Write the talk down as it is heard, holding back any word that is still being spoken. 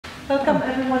Welcome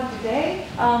everyone today.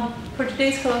 For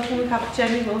today's colloquium, we have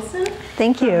Jenny Wilson.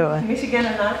 Thank you. From Michigan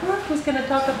and Antwerp, who's going to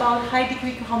talk about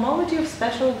high-degree cohomology of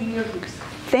special linear groups.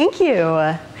 Thank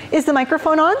you. Is the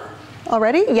microphone on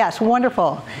already? Yes,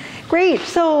 wonderful. Great.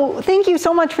 So thank you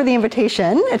so much for the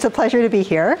invitation. It's a pleasure to be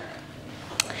here.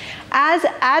 As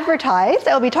advertised,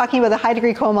 I'll be talking about the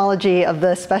high-degree cohomology of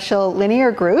the special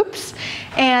linear groups.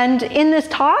 And in this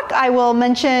talk, I will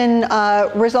mention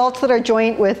results that are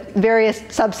joint with various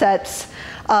subsets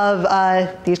of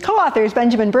these co-authors,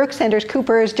 Benjamin Brück, Sanders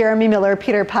Kupers, Jeremy Miller,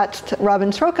 Peter Patzt, Robin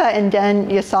Sroka, and Dan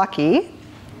Yasaki.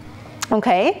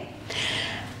 Okay.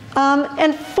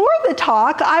 And for the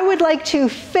talk, I would like to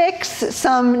fix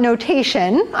some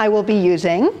notation I will be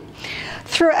using.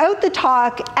 Throughout the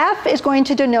talk, F is going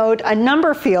to denote a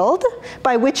number field,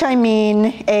 by which I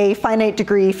mean a finite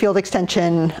degree field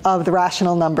extension of the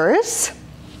rational numbers.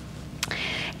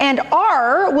 And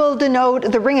R will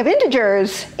denote the ring of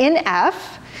integers in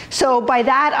F. So by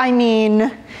that I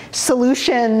mean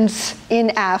solutions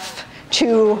in F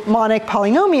to monic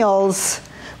polynomials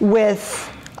with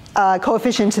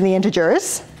coefficients in the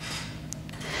integers.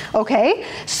 Okay,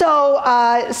 so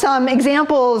some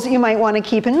examples you might want to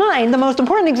keep in mind. The most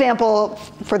important example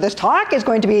for this talk is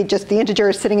going to be just the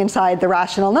integers sitting inside the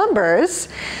rational numbers.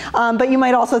 But you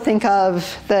might also think of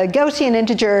the Gaussian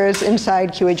integers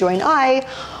inside Q adjoin I,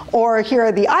 or here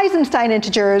are the Eisenstein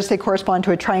integers. They correspond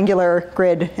to a triangular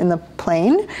grid in the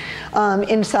plane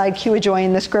inside Q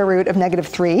adjoin the square root of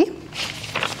 -3.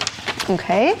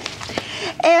 Okay.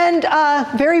 And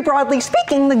very broadly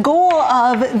speaking, the goal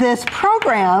of this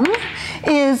program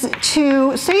is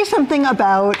to say something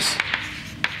about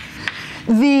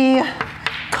the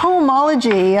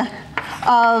cohomology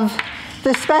of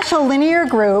the special linear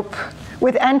group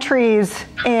with entries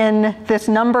in this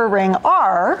number ring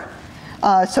R,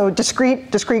 so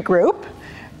discrete group,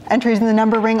 entries in the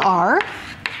number ring R,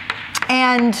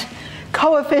 and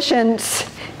coefficients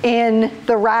in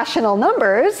the rational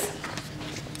numbers.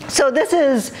 So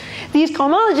these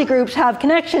cohomology groups have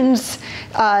connections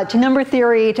to number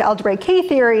theory, to algebraic K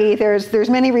theory. There's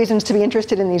many reasons to be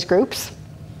interested in these groups.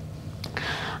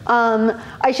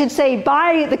 I should say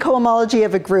by the cohomology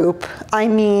of a group, I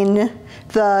mean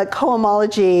the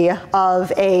cohomology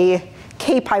of a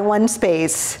K∅1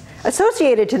 space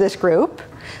associated to this group.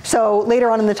 So later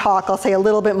on in the talk, I'll say a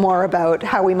little bit more about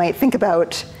how we might think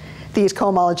about these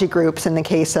cohomology groups in the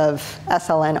case of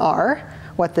SLNR,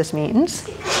 what this means.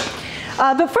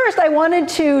 But first, I wanted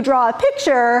to draw a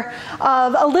picture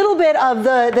of a little bit of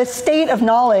the state of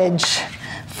knowledge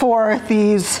for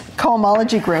these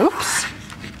cohomology groups.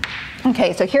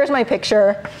 Okay, so here's my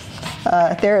picture.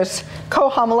 There's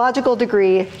cohomological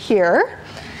degree here,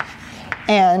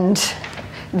 and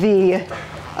the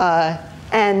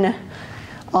n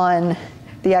on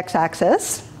the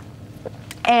x-axis.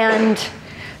 And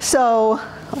so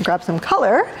I'll grab some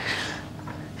color.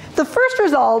 The first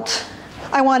result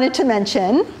I wanted to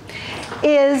mention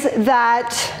is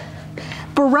that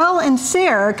Borel and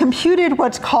Serre computed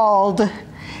what's called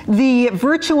the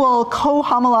virtual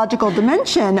cohomological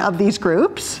dimension of these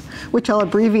groups, which I'll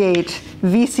abbreviate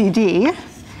VCD.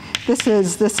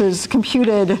 This is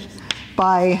computed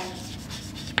by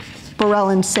Borel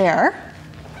and Serre.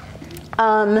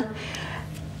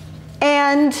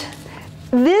 And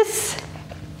this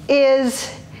is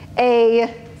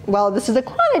this is a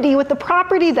quantity with the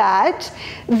property that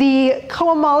the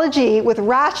cohomology with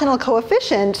rational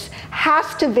coefficients has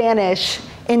to vanish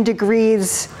in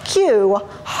degrees Q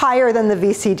higher than the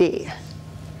VCD.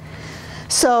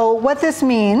 So what this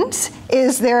means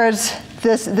is there's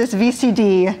this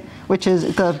VCD, which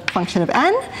is the function of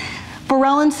n.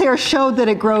 Borel and Serre showed that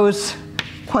it grows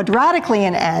quadratically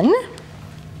in n.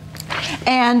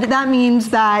 And that means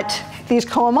that these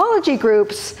cohomology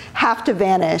groups have to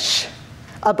vanish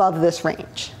above this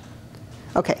range.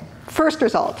 Okay, first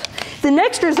result. The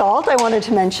next result I wanted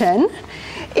to mention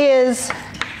is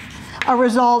a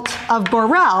result of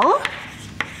Borel,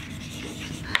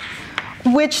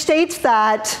 which states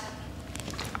that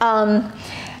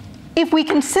if we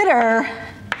consider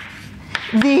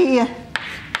the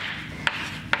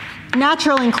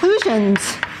natural inclusions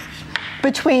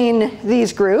between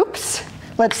these groups,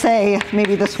 let's say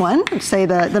maybe this one, let's say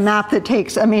the map that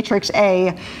takes a matrix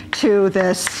A to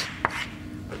this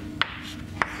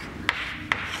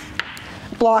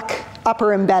block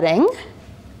upper embedding,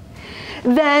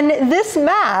 then this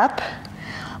map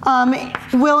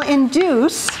will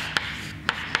induce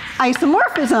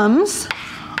isomorphisms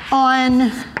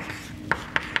on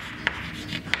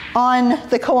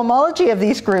the cohomology of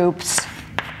these groups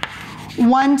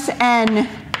once n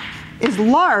is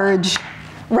large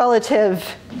relative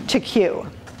to Q.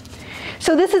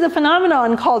 So this is a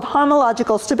phenomenon called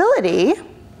homological stability.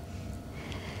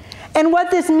 And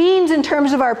what this means in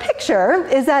terms of our picture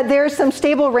is that there's some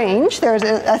stable range. There's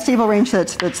a stable range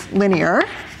that's linear.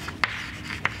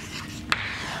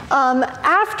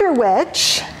 After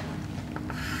which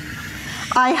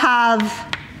I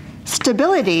have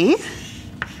stability.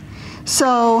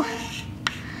 So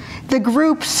the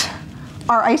groups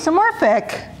are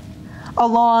isomorphic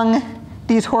along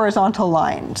these horizontal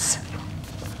lines.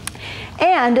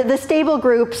 And the stable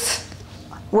groups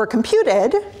were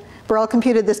computed. Burrell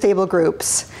computed the stable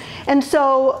groups. And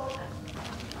so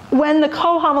when the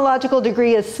cohomological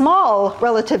degree is small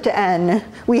relative to n,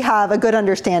 we have a good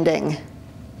understanding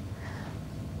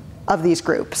of these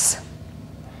groups.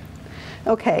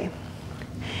 Okay.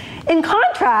 In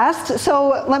contrast,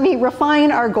 so let me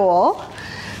refine our goal.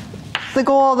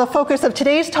 The focus of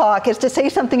today's talk is to say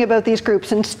something about these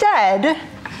groups instead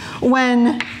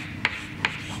when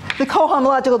the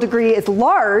cohomological degree is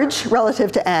large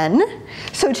relative to n.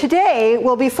 So today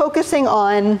we'll be focusing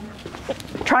on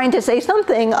trying to say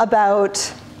something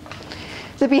about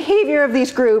the behavior of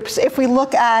these groups if we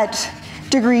look at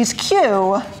degrees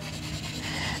q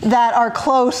that are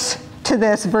close to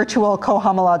this virtual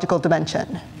cohomological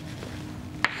dimension.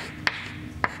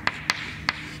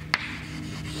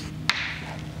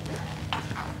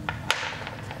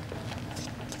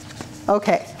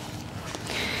 Okay,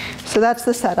 so that's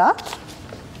the setup.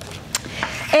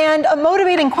 And a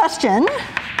motivating question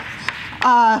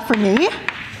for me,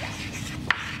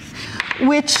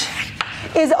 which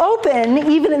is open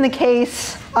even in the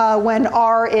case when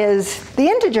R is the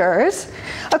integers.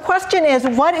 A question is,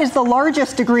 what is the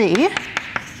largest degree?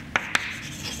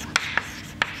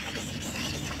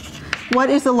 What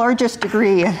is the largest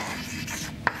degree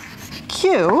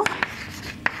Q?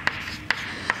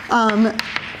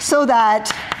 So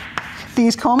that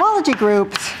these cohomology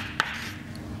groups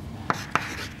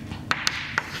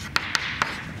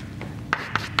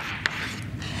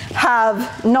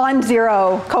have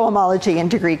non-zero cohomology in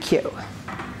degree Q.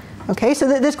 Okay, so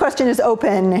this question is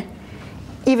open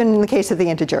even in the case of the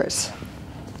integers.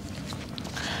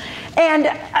 And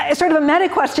sort of a meta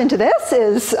question to this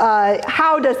is,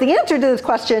 how does the answer to this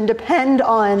question depend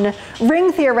on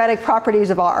ring theoretic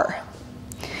properties of R?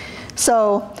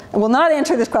 So I will not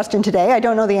answer this question today. I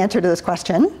don't know the answer to this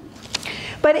question.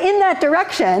 But in that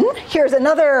direction, here's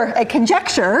a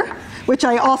conjecture, which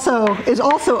is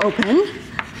also open.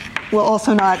 We'll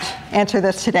also not answer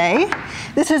this today.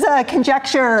 This is a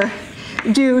conjecture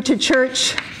due to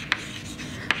Church,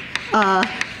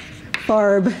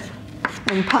 Barb,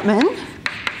 and Putman.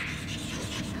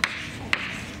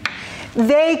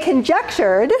 They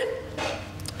conjectured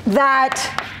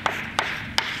that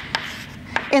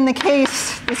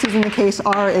this is in the case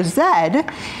R is Z,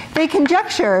 they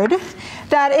conjectured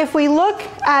that if we look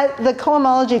at the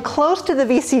cohomology close to the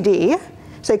VCD,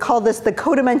 so they call this the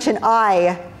codimension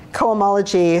I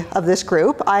cohomology of this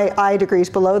group, I degrees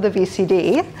below the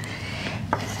VCD,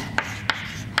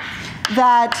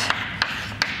 that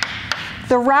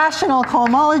the rational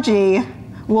cohomology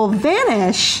will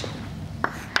vanish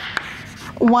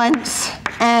once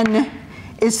n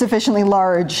is sufficiently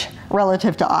large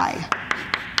relative to I.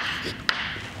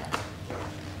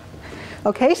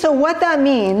 Okay, so what that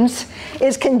means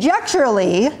is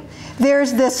conjecturally,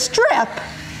 there's this strip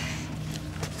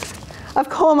of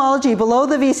cohomology below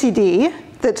the VCD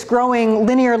that's growing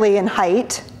linearly in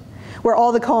height, where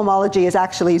all the cohomology is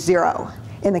actually 0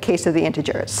 in the case of the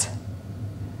integers.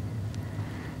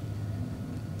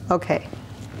 Okay,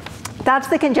 that's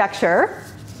the conjecture.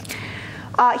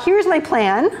 Here's my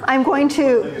plan. I'm going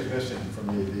to... One thing is missing from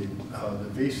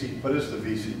the VC. What is the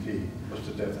VCP? What's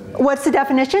the definition? What's the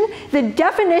definition? The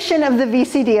definition of the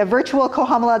VCD, a virtual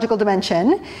cohomological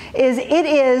dimension, is it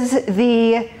is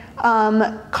the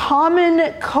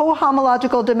common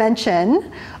cohomological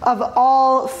dimension of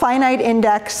all finite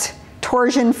index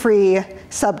torsion-free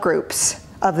subgroups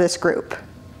of this group.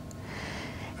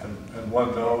 And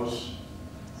one knows.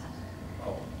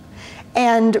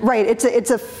 And right, it's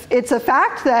a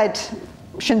fact that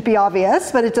shouldn't be obvious,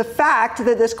 but it's a fact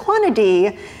that this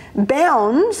quantity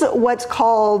bounds what's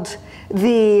called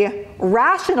the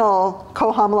rational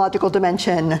cohomological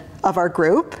dimension of our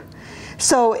group.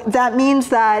 So that means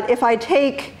that if I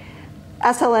take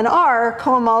SLNR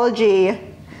cohomology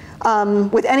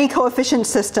with any coefficient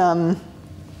system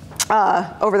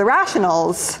over the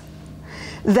rationals,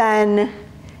 then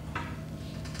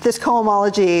this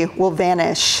cohomology will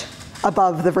vanish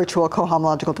above the virtual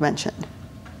cohomological dimension.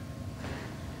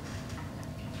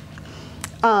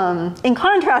 In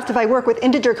contrast, if I work with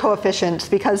integer coefficients,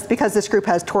 because this group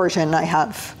has torsion, I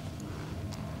have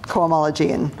cohomology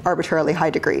in arbitrarily high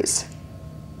degrees.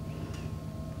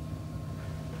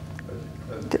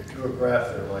 Do a graph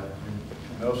there, like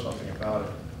you know something about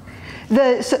it.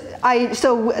 The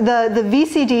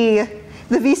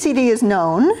VCD is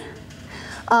known.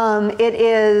 It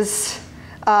is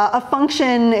a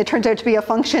function. It turns out to be a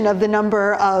function of the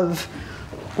number of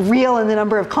real and the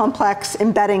number of complex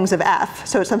embeddings of F.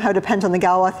 So it somehow depends on the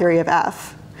Galois theory of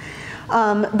F.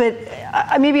 But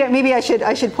maybe I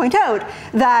should point out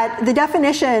that the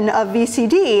definition of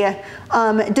VCD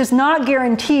does not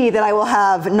guarantee that I will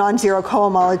have non-zero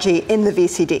cohomology in the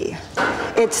VCD.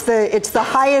 It's the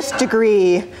highest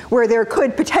degree where there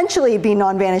could potentially be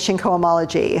non-vanishing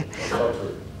cohomology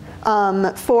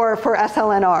for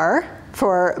SLNR.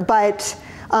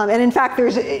 And in fact,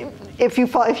 if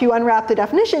you unwrap the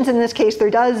definitions in this case,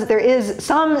 there is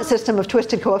some system of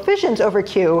twisted coefficients over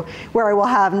Q where I will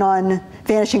have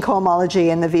non-vanishing cohomology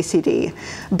in the VCD.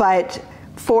 But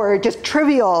for just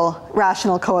trivial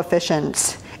rational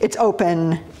coefficients, it's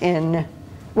open in,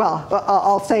 well,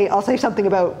 I'll say something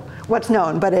about what's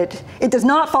known, but it does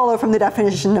not follow from the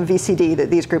definition of VCD that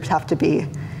these groups have to be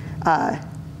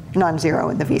non-zero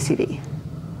in the VCD.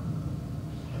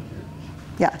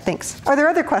 Yeah, thanks. Are there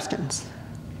other questions?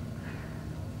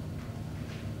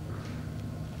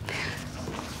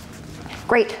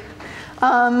 Great.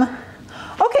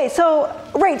 Okay, so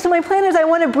my plan is I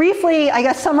want to briefly, I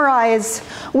guess, summarize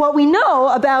what we know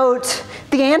about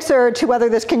the answer to whether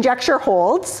this conjecture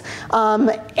holds, and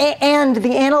the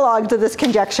analogs of this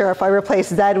conjecture if I replace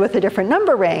Z with a different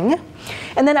number ring.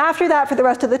 And then after that, for the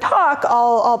rest of the talk,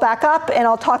 I'll back up and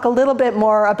I'll talk a little bit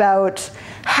more about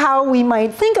how we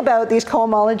might think about these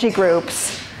cohomology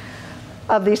groups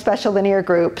of these special linear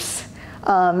groups,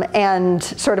 and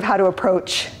sort of how to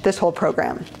approach this whole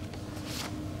program.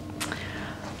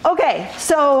 Okay,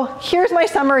 so here's my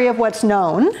summary of what's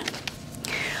known.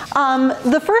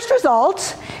 The first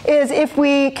result is if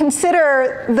we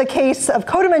consider the case of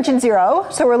codimension 0,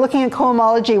 so we're looking at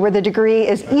cohomology where the degree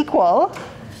is equal.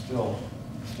 Still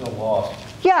lost.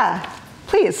 Yeah,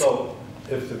 please. So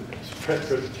if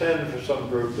pretend for some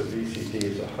group the VCD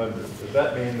is 100, does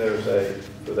that mean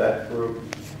for that group,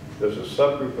 there's a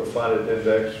subgroup of finite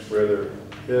index where there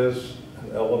is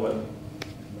an element,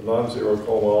 a non-zero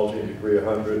cohomology in degree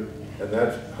 100, and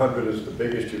that 100 is the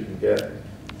biggest you can get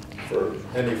for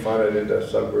any finite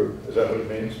index subgroup? Is that what it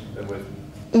means? And with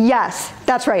yes,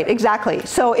 that's right, exactly.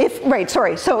 So if the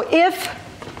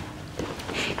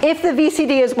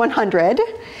VCD is 100,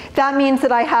 that means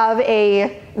that I have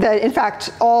that in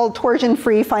fact all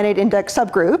torsion-free finite index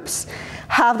subgroups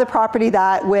have the property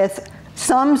that with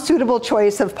some suitable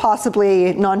choice of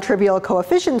possibly non-trivial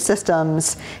coefficient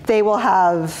systems, they will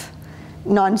have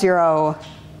non-zero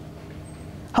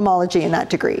homology in that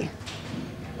degree,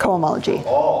 cohomology.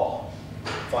 All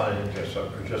finite index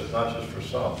subgroups, not just for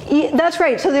some. That's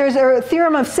right. So there's a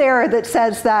theorem of Serre that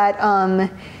says that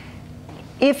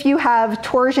if you have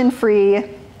torsion-free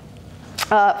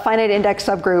finite index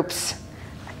subgroups,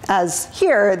 as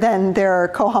here, then their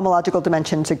cohomological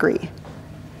dimensions agree.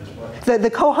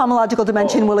 The cohomological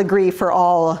dimension will agree for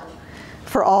all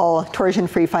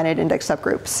torsion-free finite index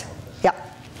subgroups. Yeah.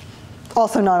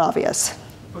 Also not obvious.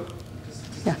 But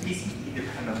does VCD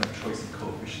depend on the choice of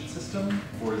coefficient system,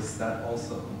 or is that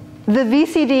also? The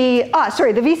VCD,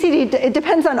 the VCD, it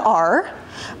depends on R,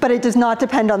 but it does not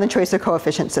depend on the choice of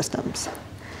coefficient systems.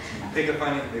 You pick a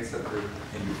finite index subgroup,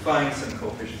 and you find some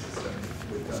coefficient system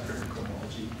with different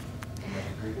cohomology in that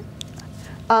degree?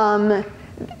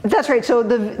 That's right. So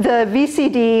the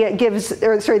VCD gives,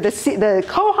 the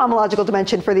cohomological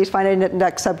dimension for these finite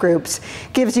index subgroups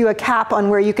gives you a cap on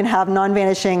where you can have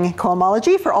non-vanishing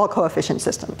cohomology for all coefficient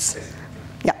systems.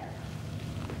 Yeah.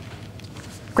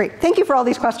 Great. Thank you for all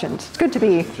these questions. It's good to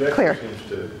be clear.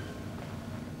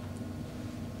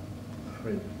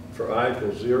 For I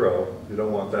equals 0, you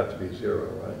don't want that to be 0,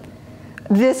 right?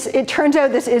 It turns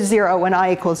out this is 0 when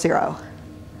I equals 0.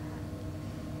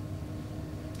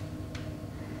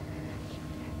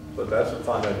 But that's a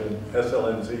finite,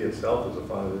 SLNZ itself is a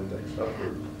finite index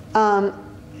subgroup.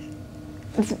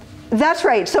 That's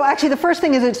right. So actually the first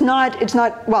thing is it's not,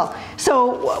 well,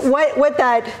 so what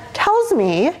that tells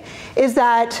me is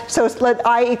that, so let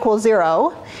I equal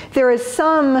 0, there is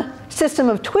some system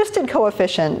of twisted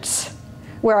coefficients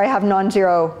where I have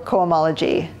non-zero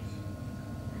cohomology.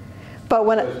 But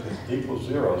when it equals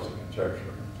 0 is the conjecture.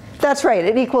 That's right,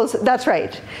 it equals, that's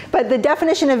right. But the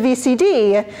definition of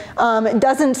VCD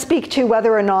doesn't speak to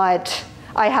whether or not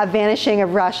I have vanishing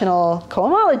of rational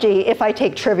cohomology if I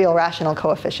take trivial rational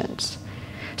coefficients.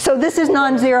 So this is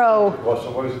non-zero. Well, so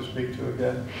what does it speak to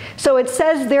again? So it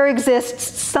says there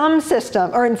exists some system,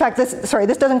 or in fact, this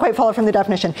doesn't quite follow from the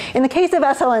definition. In the case of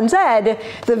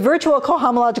SLNZ, the virtual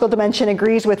cohomological dimension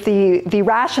agrees with the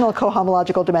rational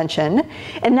cohomological dimension,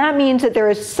 and that means that there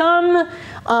is some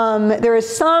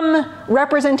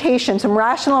representation, some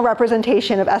rational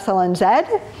representation of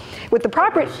SLNZ with the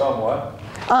property. Somewhat.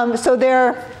 So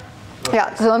there,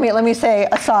 yeah. So let me say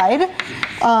aside.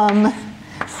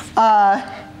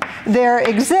 There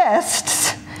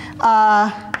exists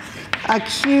a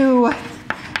Q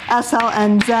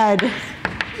SLNZ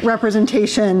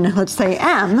representation, let's say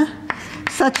M,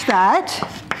 such that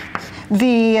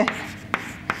the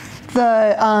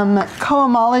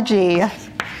cohomology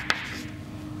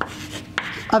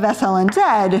of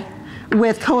SLNZ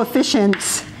with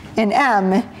coefficients in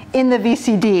M in the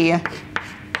VCD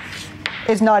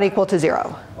is not equal to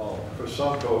 0. Oh, for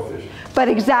some coefficient. But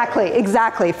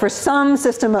exactly, for some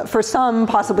system, for some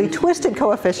possibly twisted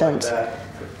coefficients. Like that,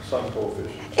 some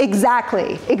coefficient.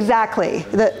 Exactly.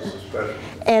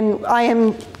 And I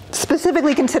am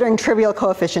specifically considering trivial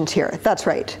coefficients here. That's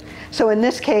right. So in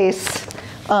this case,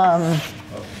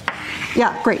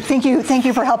 yeah, great. Thank you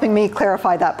for helping me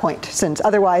clarify that point, since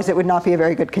otherwise it would not be a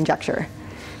very good conjecture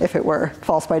if it were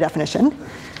false by definition.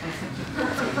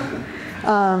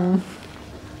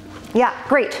 Yeah,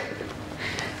 great.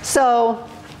 So,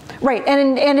 right,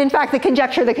 and in fact, the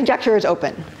conjecture is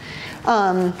open.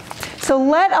 So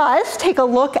let us take a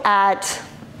look at,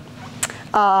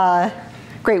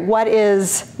 what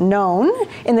is known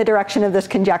in the direction of this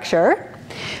conjecture.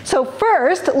 So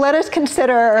first, let us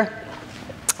consider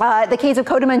the case of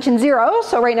codimension 0.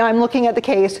 So right now I'm looking at the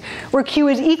case where Q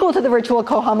is equal to the virtual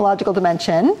cohomological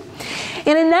dimension.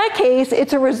 And in that case,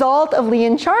 it's a result of Lie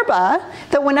and Sharpe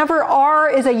that whenever R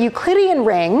is a Euclidean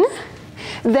ring,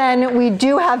 then we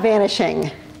do have vanishing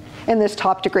in this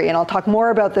top degree. And I'll talk more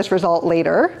about this result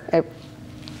later in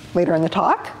the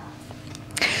talk.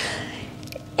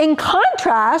 In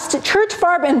contrast,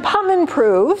 Church-Farb and Putman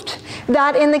proved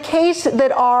that in the case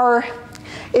that R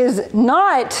is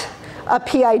not a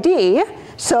PID,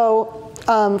 so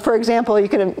for example, you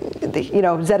can, Z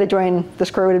adjoin the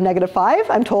square root of -5,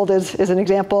 I'm told is an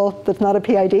example that's not a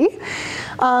PID.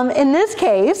 In this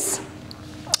case,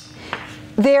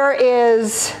 there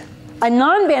is a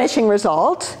non-vanishing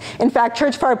result. In fact,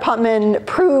 Church-Farb-Putman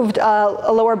proved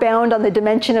a lower bound on the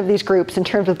dimension of these groups in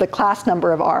terms of the class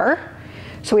number of R.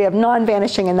 So we have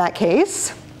non-vanishing in that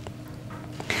case.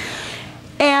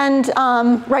 And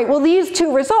these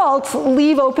two results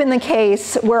leave open the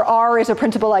case where R is a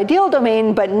principal ideal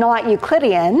domain but not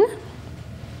Euclidean.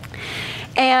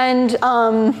 And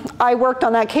I worked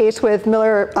on that case with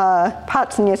Miller,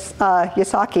 Patzt, and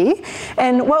Yasaki.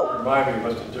 And what? Remind me,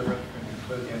 what's the difference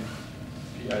between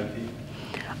Euclidean PID?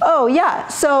 Oh yeah.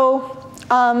 So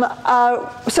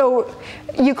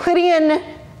Euclidean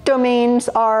domains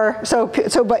are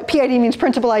but PID means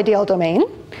principal ideal domain.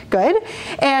 Good.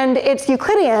 And it's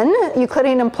Euclidean.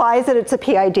 Euclidean implies that it's a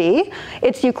PID.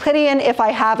 It's Euclidean if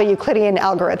I have a Euclidean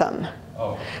algorithm.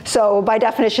 Oh. So by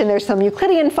definition, there's some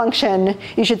Euclidean function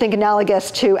you should think analogous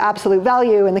to absolute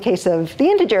value in the case of the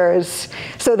integers,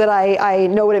 so that I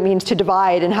know what it means to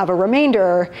divide and have a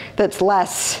remainder that's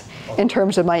less in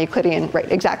terms of my Euclidean. Right,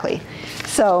 exactly.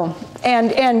 So,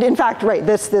 and in fact, right,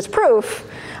 this proof,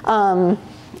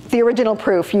 the original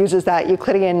proof uses that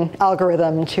Euclidean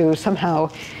algorithm to somehow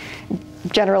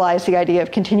generalize the idea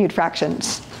of continued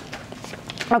fractions.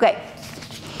 Okay.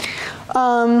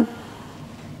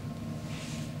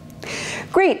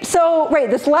 Great, so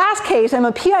this last case, I'm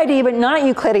a PID but not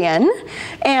Euclidean.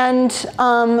 And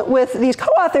with these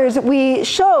co-authors, we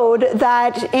showed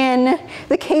that in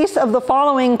the case of the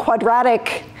following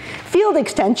quadratic field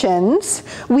extensions,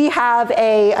 we have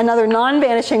another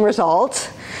non-vanishing result,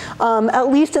 at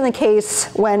least in the case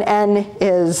when n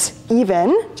is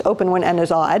even. It's open when n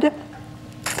is odd.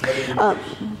 What do you use?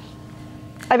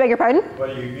 I beg your pardon?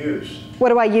 What do you use? What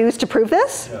do I use to prove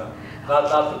this? Yeah,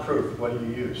 not the proof. What do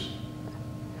you use?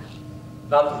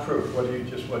 Not the proof. What do you use?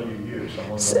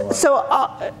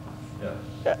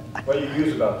 Yeah. What do you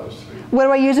use about those three? What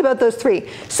do I use about those three?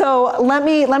 So let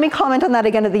me comment on that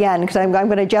again at the end, because I'm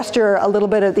going to gesture a little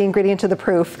bit of the ingredients of the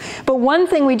proof. But one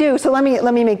thing we do, so let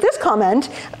me make this comment.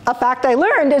 A fact I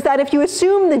learned is that if you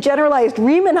assume the generalized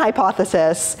Riemann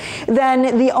hypothesis,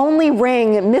 then the only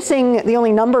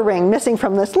number ring missing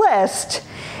from this list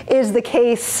is the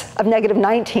case of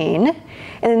 -19.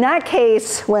 And in that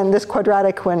case, when this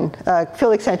quadratic,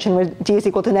 field extension was d is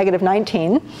equal to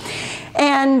 -19.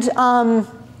 And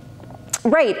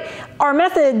our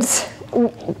methods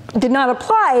did not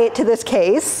apply to this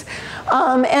case,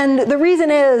 And the reason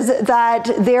is that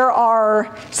there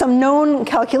are some known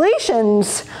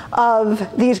calculations of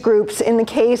these groups in the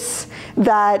case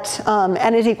that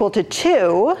n is equal to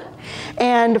 2.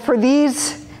 And for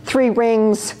these 3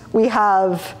 rings, we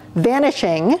have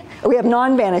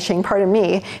non-vanishing, pardon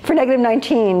me. For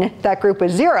 -19, that group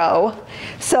is 0.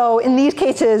 So in these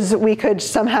cases, we could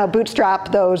somehow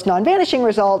bootstrap those non-vanishing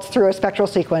results through a spectral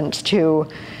sequence to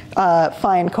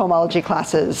find cohomology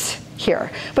classes here.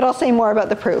 But I'll say more about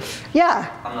the proof. Yeah?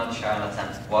 I'm not sure in that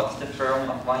sense. What's the theorem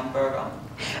of Weinberg on?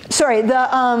 Sorry,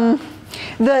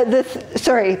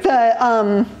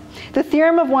 the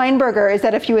theorem of Weinberger is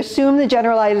that if you assume the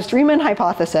generalized Riemann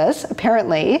hypothesis,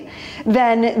 apparently,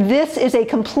 then this is a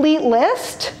complete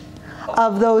list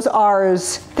of those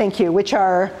R's, thank you, which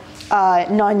are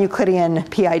non-Euclidean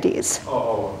PIDs.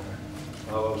 Oh,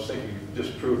 I was thinking you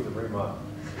just proved the Riemann.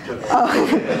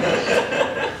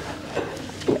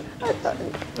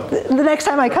 The next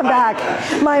time I come back,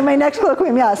 my next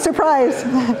colloquium, yeah, surprise.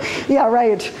 Yeah,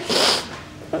 right.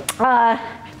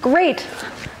 Great.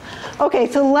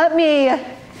 Okay, so let me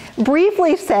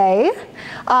briefly say,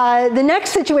 the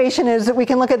next situation is that we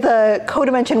can look at the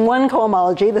codimension 1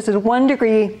 cohomology. This is 1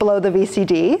 degree below the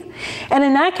VCD. And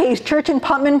in that case, Church and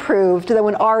Putman proved that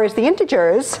when R is the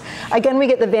integers, again, we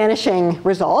get the vanishing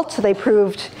result. So they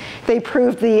proved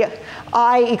the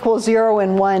I equals 0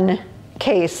 in 1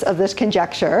 case of this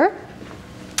conjecture.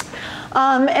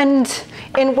 And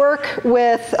in work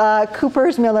with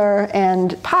Kupers, Miller,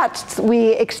 and Patzt,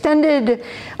 we extended,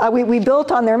 we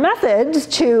built on their methods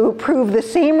to prove the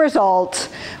same result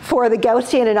for the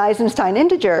Gaussian and Eisenstein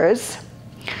integers.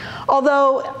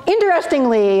 Although,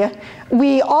 interestingly,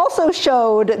 we also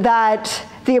showed that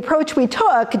the approach we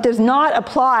took does not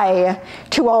apply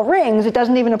to all rings. It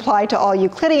doesn't even apply to all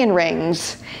Euclidean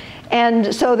rings.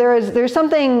 And so there's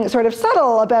something sort of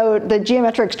subtle about the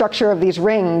geometric structure of these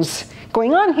rings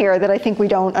going on here that I think we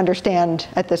don't understand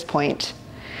at this point.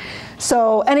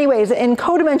 So anyways, in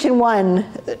codimension 1,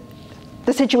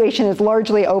 the situation is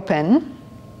largely open.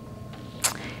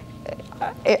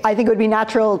 I think it would be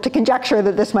natural to conjecture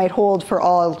that this might hold for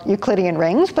all Euclidean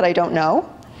rings, but I don't know.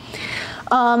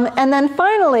 And then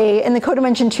finally, in the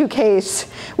codimension 2 case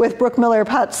with Brook, Miller,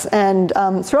 Patzt, and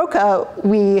Sroka,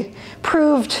 we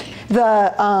proved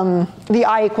the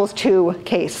I equals 2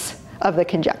 case of the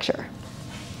conjecture.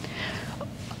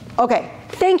 Okay,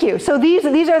 thank you. So these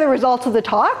are the results of the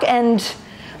talk. And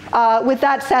with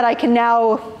that said, I can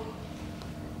now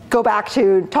go back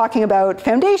to talking about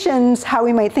foundations, how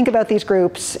we might think about these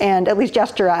groups, and at least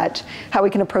gesture at how we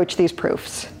can approach these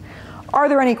proofs. Are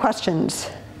there any questions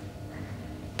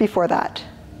before that?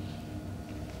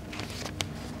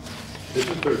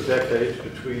 Isn't there decades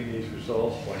between these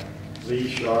results, like Lee,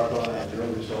 Sharpa, and their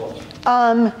results?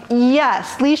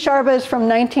 Yes, Lee Sharpa is from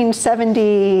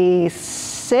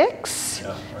 1976,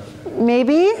 Yeah,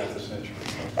 maybe. half a century.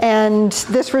 And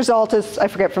this result is, I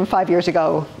forget, from 5 years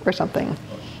ago or something.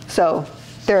 So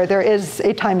there is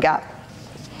a time gap.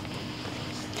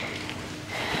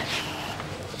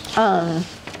 So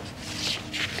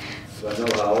I know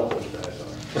how old those guys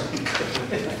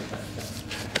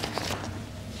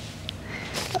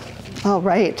are. All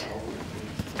right.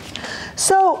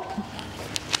 So,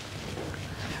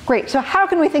 great. So how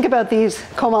can we think about these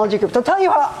cohomology groups? I'll tell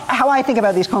you how I think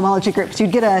about these cohomology groups.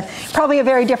 You'd get probably a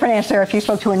very different answer if you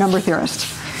spoke to a number theorist.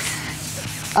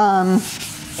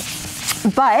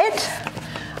 But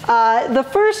the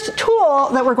first tool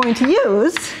that we're going to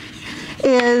use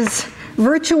is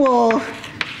virtual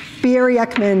Bieri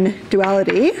Eckmann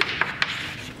duality.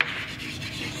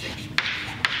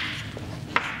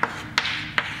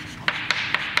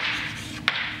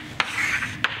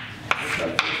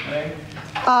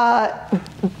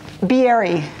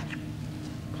 Bieri.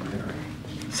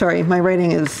 Sorry, my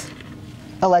writing is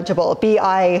illegible.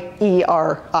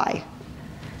 B-I-E-R-I.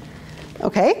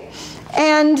 Okay,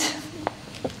 and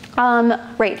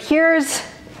right, here's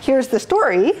the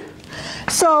story.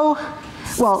 So,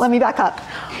 well, let me back up.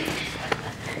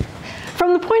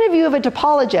 From the point of view of a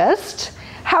topologist,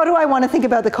 how do I want to think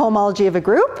about the cohomology of a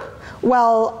group?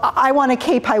 Well, I want a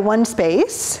K-pi1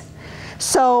 space.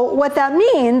 So what that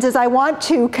means is I want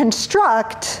to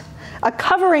construct a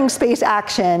covering space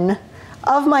action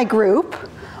of my group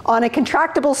on a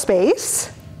contractible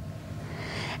space.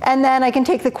 And then I can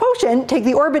take the quotient, take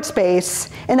the orbit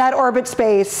space, and that orbit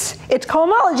space, its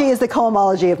cohomology is the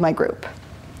cohomology of my group.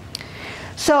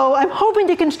 So I'm hoping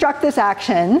to construct this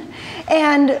action,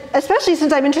 and especially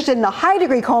since I'm interested in the high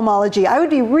degree cohomology, I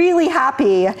would be really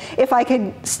happy if I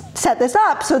could set this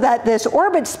up so that this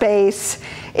orbit space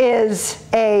is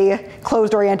a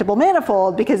closed orientable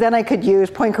manifold, because then I could use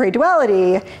Poincare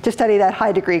duality to study that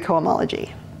high degree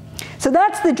cohomology. So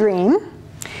that's the dream.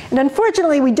 And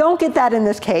unfortunately, we don't get that in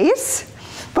this case,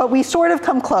 but we sort of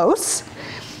come close.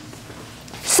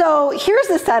 So here's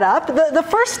the setup. The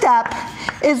first step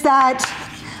is that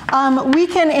we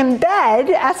can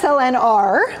embed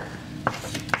SLNR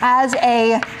as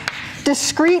a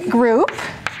discrete group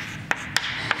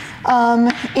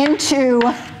into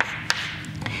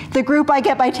the group I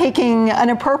get by taking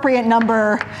an appropriate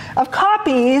number of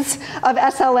copies of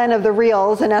SLN of the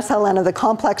reals and SLN of the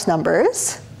complex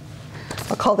numbers.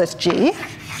 I'll call this G.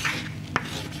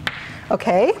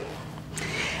 Okay.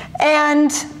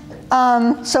 And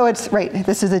so it's, right,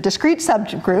 this is a discrete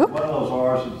subgroup. One of those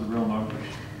R's is the real numbers.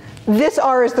 This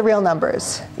R is the real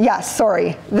numbers. Yes,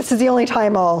 sorry. This is the only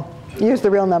time I'll use the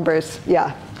real numbers.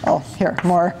 Yeah. Oh, here,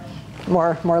 more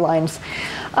lines.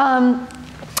 And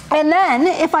then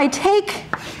if I take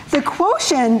the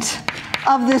quotient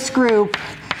of this group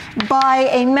by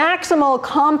a maximal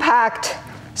compact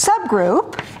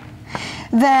subgroup,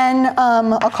 then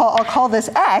I'll call this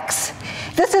X.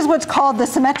 This is what's called the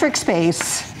symmetric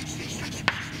space.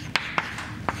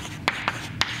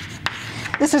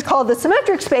 This is called the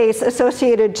symmetric space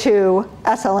associated to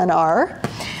SLNR.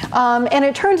 And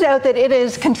it turns out that it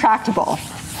is contractible.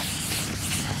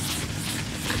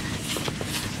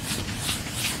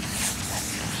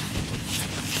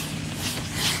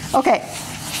 Okay.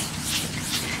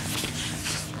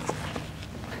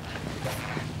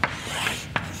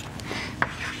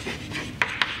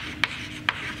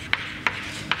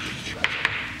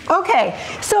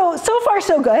 Okay, so far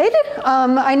so good.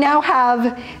 I now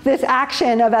have this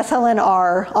action of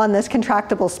SLNR on this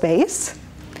contractible space.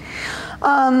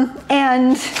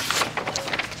 And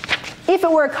if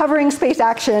it were a covering space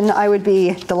action, I would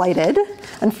be delighted.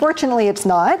 Unfortunately, it's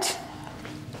not.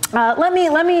 Let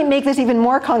me make this even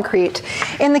more concrete.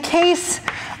 In the case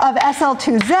of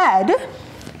SL2Z,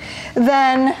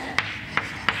 then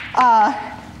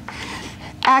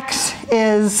X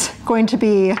is going to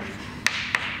be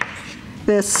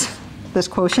this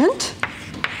quotient,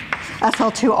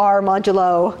 SL2R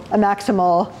modulo a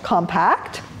maximal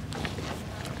compact,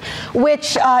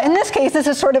 which in this case, this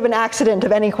is sort of an accident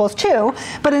of n equals 2.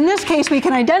 But in this case, we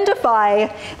can identify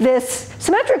this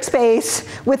symmetric space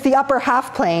with the upper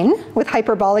half plane, with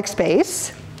hyperbolic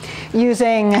space,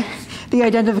 using the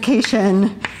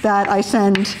identification that I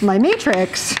send my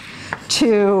matrix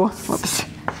to, whoops,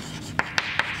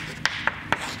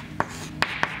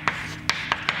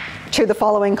 to the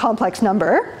following complex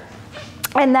number.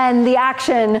 And then the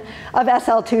action of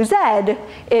SL2Z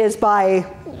is by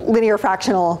linear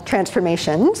fractional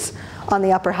transformations on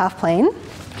the upper half plane.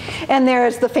 And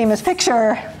there's the famous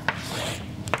picture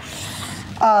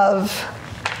of,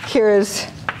 here's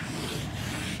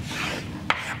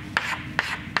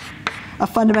a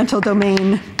fundamental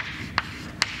domain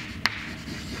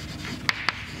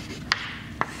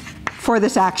for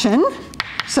this action.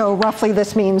 So roughly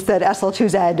this means that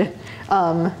SL2Z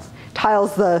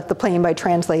tiles the plane by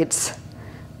translates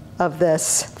of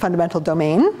this fundamental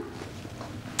domain.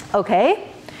 Okay,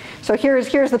 so here's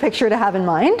the picture to have in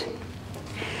mind.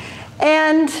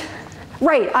 And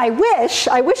right, I wish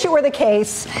it were the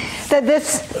case that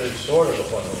this. But it's sort of a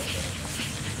fundamental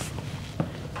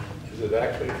domain. Is it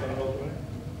actually a fundamental domain?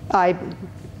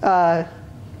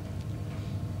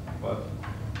 What?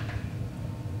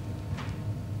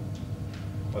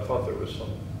 I thought there was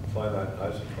some finite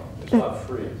isotropy. It's not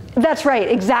free. That's right,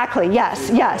 exactly,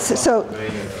 yes, yes. So Domain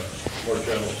in a more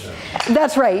general sense.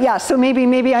 that's right, yeah. So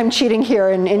maybe I'm cheating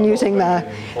here in using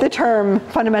the term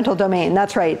fundamental domain.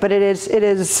 That's right, but it is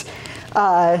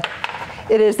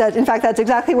that, in fact, that's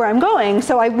exactly where I'm going.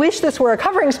 So I wish this were a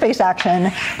covering space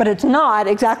action, but it's not,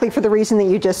 exactly for the reason that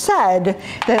you just said,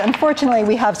 that unfortunately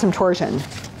we have some torsion.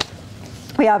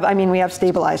 We have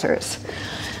stabilizers.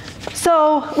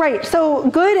 So, right, so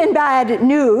good and bad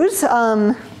news.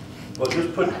 Well,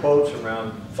 just put quotes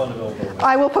around fundamental domain.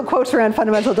 I will put quotes around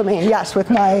fundamental domain, yes,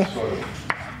 with my. Sort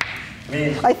of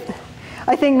means.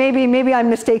 I think maybe I'm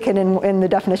mistaken in the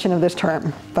definition of this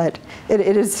term, but it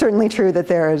is certainly true that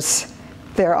there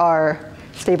are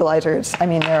stabilizers.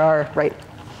 There are, right.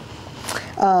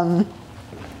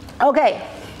 Okay,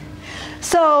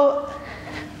 so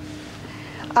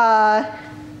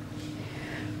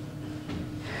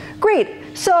great.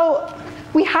 So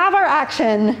we have our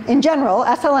action in general,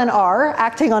 SLNR,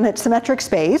 acting on its symmetric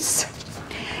space.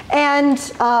 And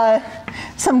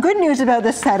some good news about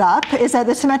this setup is that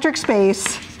the symmetric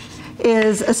space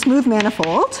is a smooth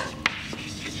manifold.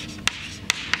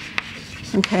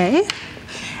 Okay.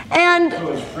 And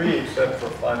so it's free except for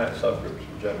finite subgroups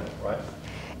in general, right?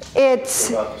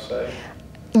 It's about to say.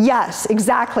 Yes,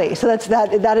 exactly. So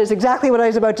that is exactly what I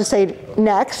was about to say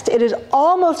next. It is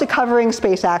almost a covering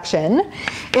space action.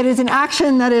 It is an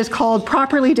action that is called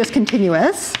properly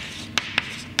discontinuous,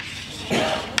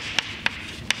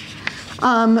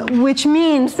 which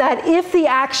means that if the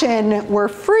action were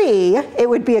free, it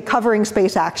would be a covering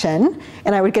space action,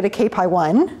 and I would get a k pi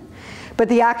 1. But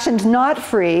the action's not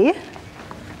free.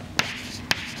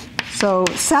 So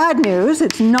sad news,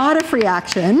 it's not a free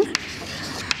action.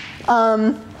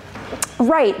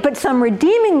 Right, but some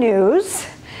redeeming news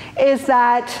is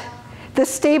that the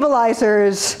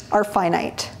stabilizers are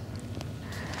finite.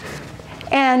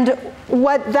 And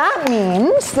what that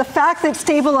means, the fact that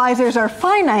stabilizers are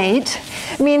finite,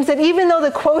 means that even though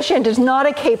the quotient is not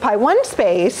a k pi 1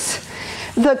 space,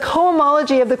 the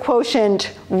cohomology of the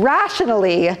quotient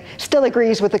rationally still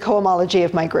agrees with the cohomology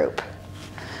of my group.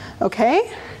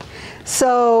 Okay?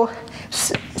 So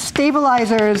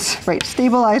stabilizers, right,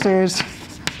 stabilizers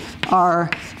are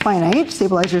finite,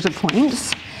 stabilizers of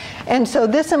points. And so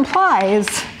this implies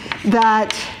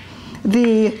that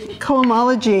the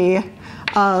cohomology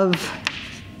of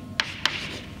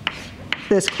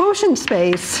this quotient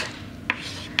space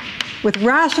with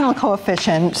rational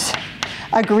coefficients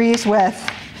agrees with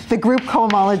the group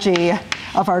cohomology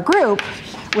of our group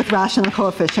with rational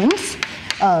coefficients.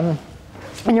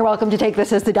 And you're welcome to take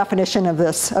this as the definition of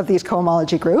these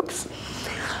cohomology groups.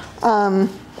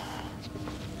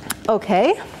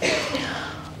 Okay.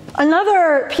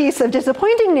 Another piece of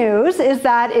disappointing news is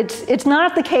that it's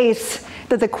not the case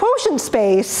that the quotient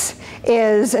space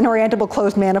is an orientable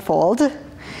closed manifold.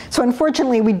 So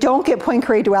unfortunately, we don't get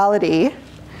Poincare duality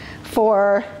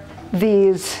for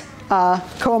these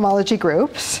cohomology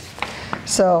groups.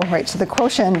 So, right, so the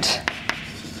quotient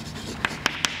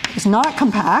is not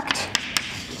compact.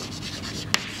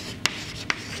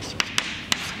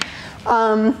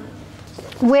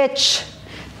 Which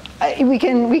we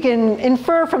can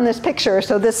infer from this picture.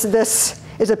 So this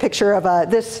is a picture of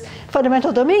this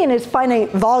fundamental domain is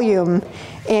finite volume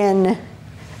in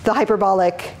the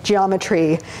hyperbolic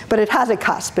geometry, but it has a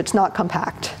cusp. It's not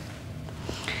compact.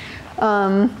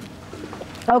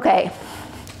 Okay,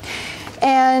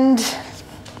 and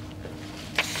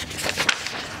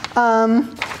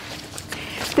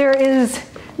there is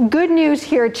good news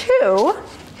here too.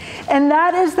 And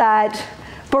that is that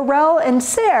Borel and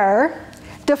Serre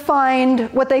defined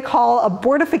what they call a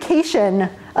bortification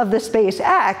of the space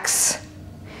X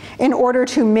in order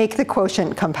to make the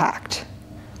quotient compact.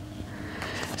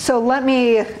 So let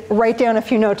me write down a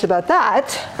few notes about that.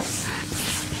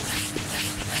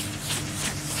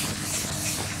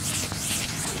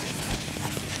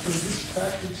 So this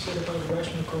fact you said about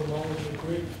rational cohomology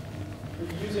group, are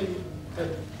you using a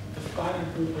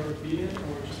finite group or a Boolean,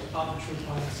 or just an optional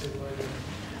finite stabilizer?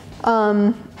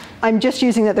 I'm just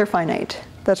using that they're finite.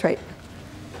 That's right.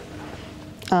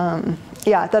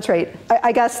 Yeah, that's right.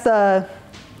 I guess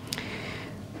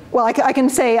well, I can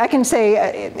say,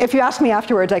 if you ask me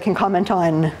afterwards, I can comment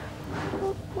on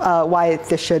why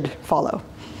this should follow.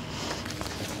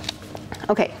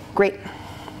 Okay, great.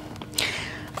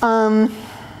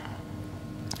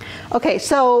 Okay,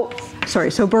 so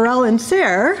Borel and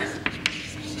Serre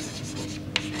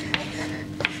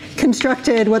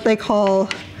constructed what they call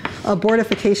a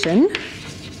bortification.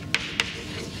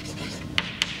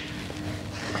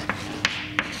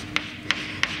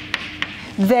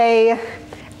 They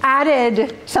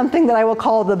added something that I will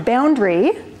call the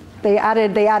boundary. They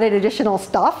added additional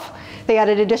stuff. They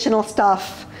added additional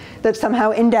stuff that's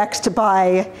somehow indexed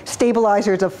by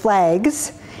stabilizers of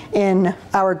flags in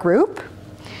our group.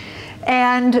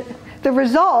 And the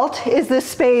result is this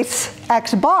space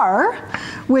X bar,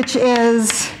 which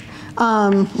is,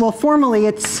 well, formally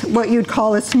it's what you'd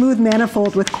call a smooth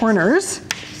manifold with corners.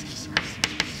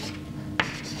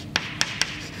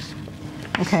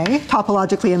 Okay,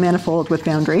 topologically a manifold with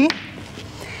boundary.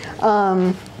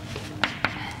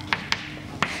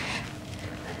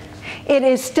 It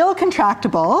is still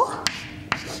contractible.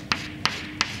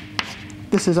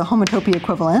 This is a homotopy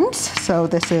equivalent, so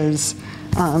this is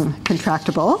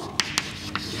contractible.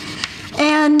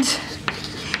 And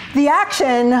the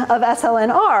action of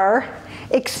SLNR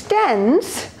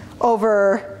extends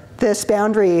over this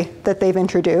boundary that they've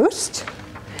introduced.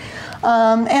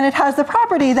 And it has the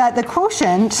property that the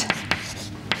quotient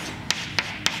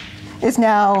is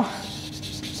now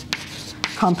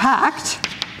compact.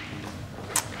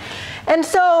 And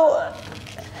so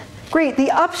Great,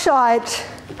 the upshot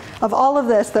of all of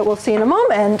this that we'll see in a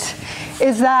moment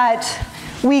is that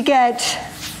we get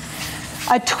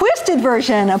a twisted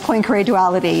version of Poincare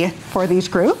duality for these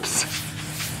groups.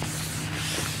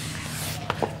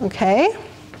 Okay.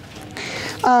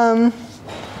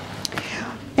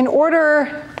 In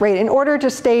order to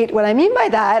state what I mean by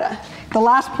that, the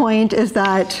last point is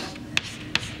that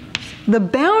the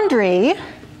boundary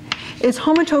is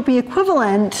homotopy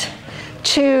equivalent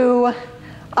to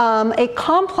a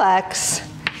complex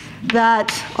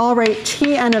that, I'll write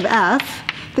Tn of f.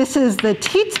 This is the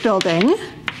Patzt building.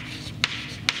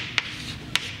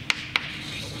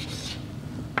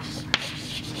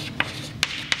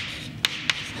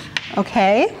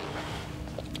 Okay.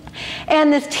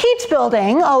 And this Patzt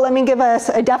building, let me give us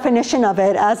a definition of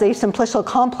it as a simplicial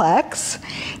complex.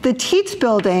 The Patzt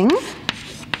building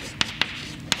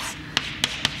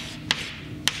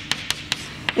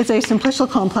is a simplicial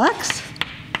complex.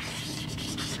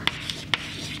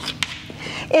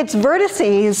 Its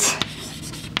vertices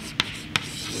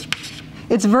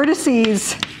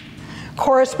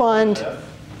correspond.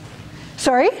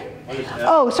 Sorry?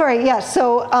 Oh, sorry, yes.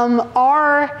 So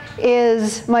R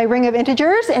is my ring of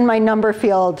integers in my number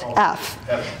field F.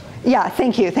 Yeah,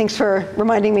 thank you. Thanks for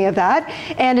reminding me of that.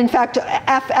 And in fact,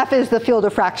 F is the field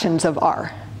of fractions of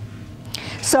R.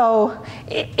 So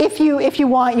if you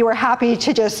want, you are happy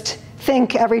to just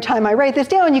think every time I write this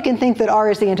down, you can think that R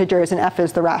is the integers and F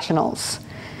is the rationals,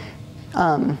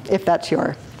 if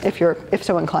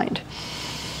so inclined.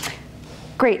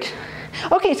 Great.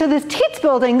 Okay, so this Patzt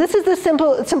building, this is the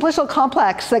simplicial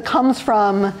complex that comes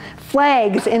from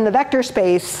flags in the vector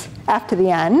space F to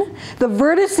the n. The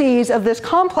vertices of this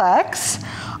complex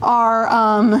are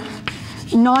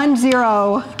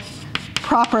non-zero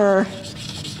proper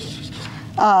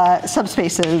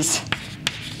subspaces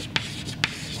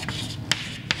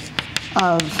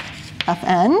of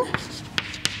Fn.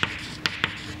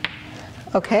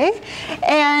 Okay,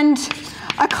 and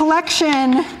a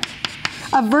collection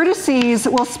of vertices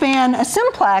will span a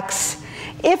simplex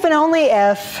if and only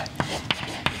if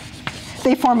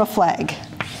they form a flag.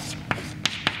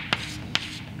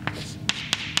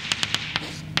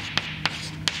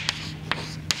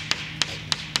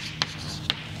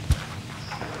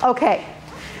 Okay,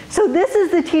 so this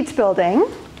is the Patzt building,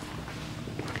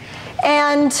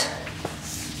 and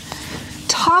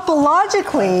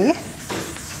topologically,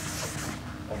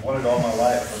 I've wanted all my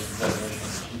life was the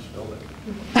definition of the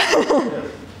Patzt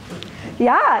building.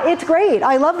 yeah, it's great.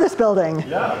 I love this building.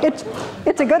 Yeah.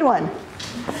 It's a good one.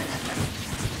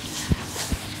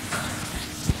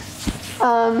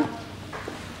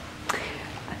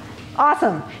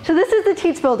 Awesome. So this is the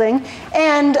Patzt building,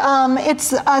 and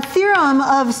it's a theorem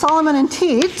of Solomon and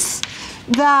Patzt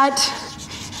that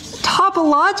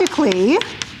topologically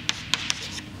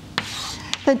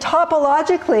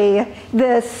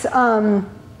this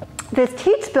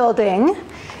Patzt building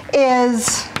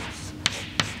is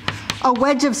a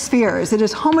wedge of spheres. It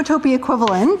is homotopy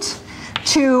equivalent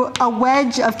to a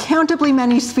wedge of countably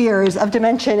many spheres of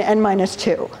dimension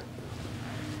n-2.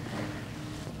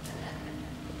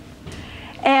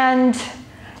 And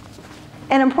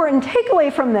an important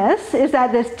takeaway from this is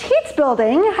that this Patzt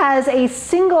building has a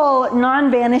single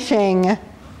non-vanishing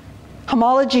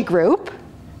homology group,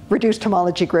 reduced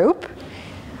homology group,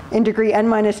 in degree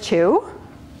n-2,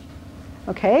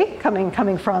 okay,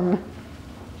 coming from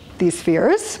these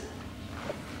spheres.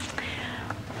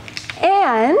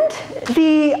 And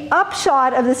the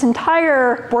upshot of this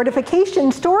entire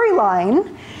boardification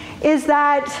storyline is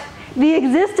that the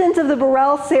existence of the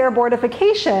Borel-Serre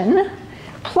boardification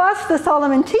plus the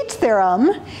Solomon-Patzt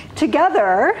theorem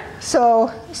together,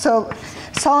 Patzt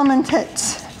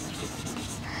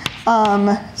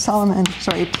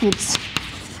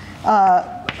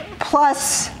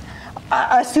plus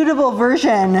a suitable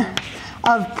version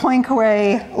of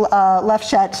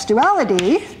Poincare-Lefschetz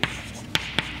duality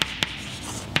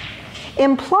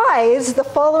implies the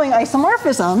following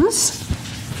isomorphisms.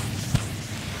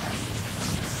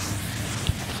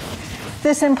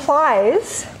 This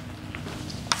implies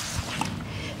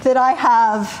that I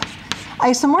have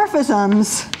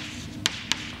isomorphisms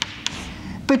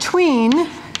between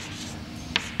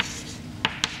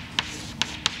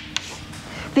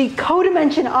the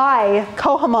codimension I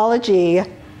cohomology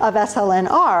of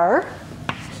SLNR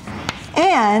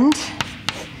and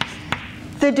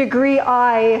the degree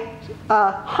I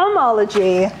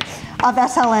homology of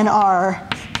SLNR,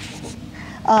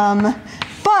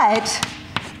 but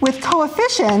with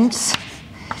coefficients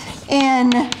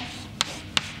in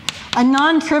a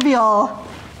non-trivial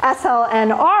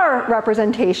SLNR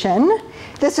representation.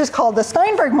 This is called the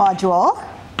Steinberg module.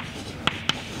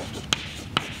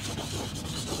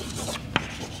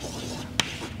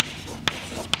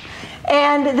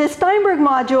 And the Steinberg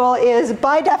module is,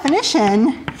 by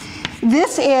definition,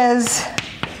 this is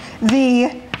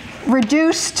the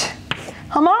reduced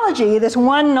homology, this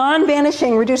one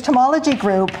non-vanishing reduced homology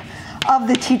group of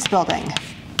the Tietz building.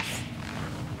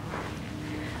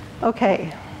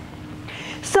 Okay.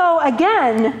 So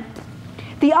again,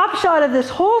 the upshot of this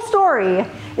whole story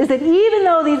is that even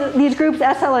though these groups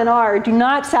SL and R do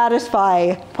not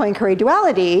satisfy Poincare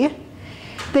duality,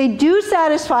 they do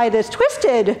satisfy this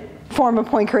twisted form of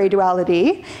Poincare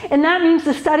duality, and that means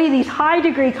to study these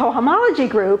high-degree cohomology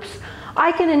groups,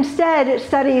 I can instead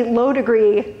study the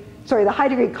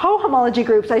high-degree cohomology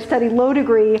groups, I study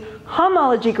low-degree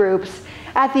homology groups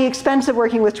at the expense of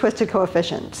working with twisted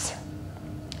coefficients.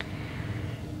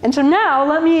 And so now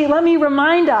let me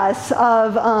remind us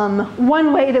of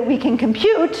one way that we can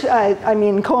compute,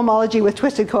 cohomology with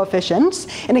twisted coefficients.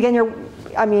 And again,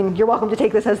 you're welcome to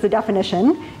take this as the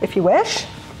definition if you wish.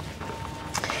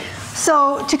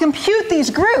 So to compute these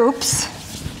groups,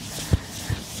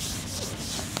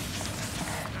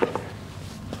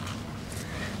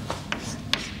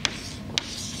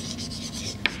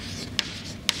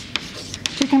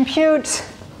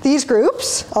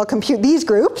 I'll compute these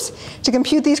groups. To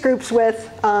compute these groups with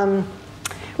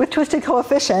twisted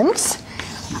coefficients,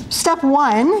 step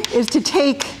one is to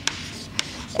take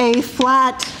a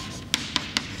flat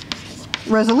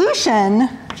resolution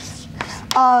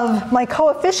of my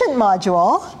coefficient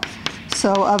module,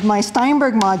 so of my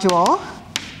Steinberg module,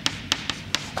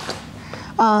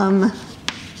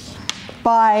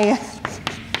 by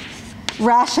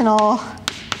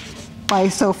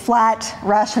flat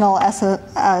rational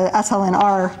SL and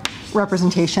R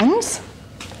representations.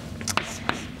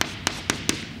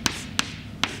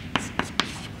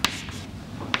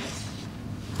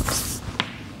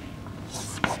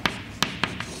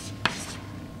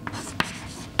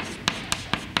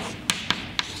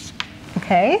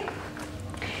 Okay.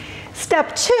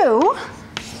 Step two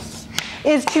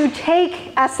is to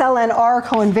take SL and R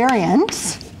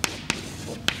coinvariants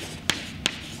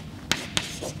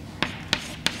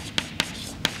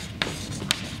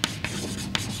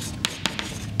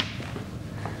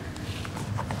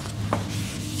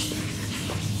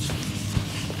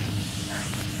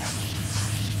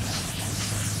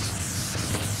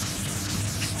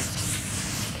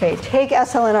take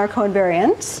SL and R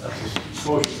covariance. That's a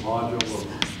quotient module.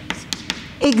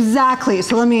 Exactly.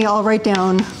 So I'll write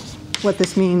down what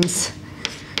this means.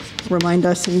 Remind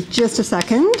us in just a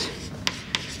second.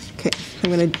 Okay, so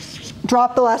I'm going to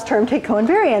drop the last term, take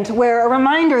coinvariant, where a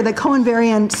reminder that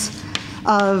coinvariance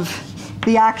of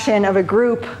the action of a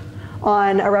group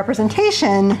on a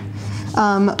representation,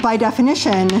 by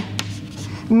definition,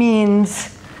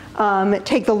 means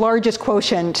take the largest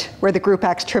quotient where the group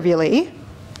acts trivially.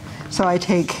 So I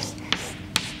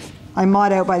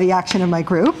mod out by the action of my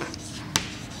group.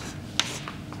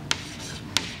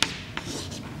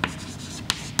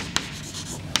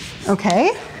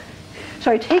 Okay,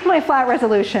 so I take my flat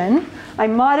resolution, I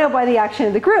mod out by the action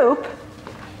of the group.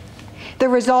 The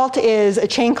result is a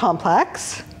chain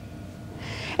complex,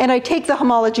 and I take the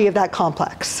homology of that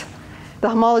complex. The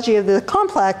homology of the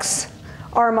complex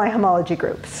are my homology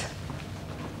groups.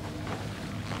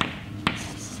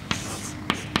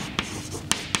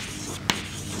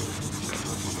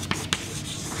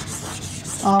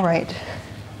 All right.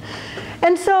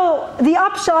 And so the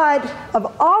upshot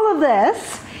of all of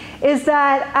this is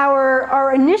that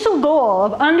our initial goal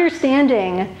of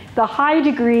understanding the high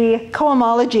degree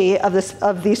cohomology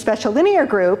of these special linear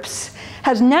groups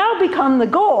has now become the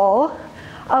goal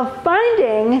of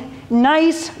finding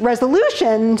nice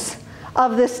resolutions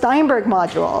of this Steinberg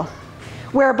module,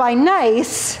 where by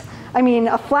nice, I mean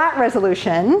a flat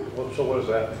resolution. So what does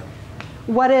that mean?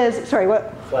 What is, sorry,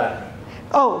 what? Flat.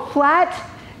 Oh, flat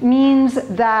means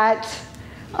that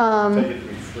Take it to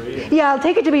be free? Yeah, I'll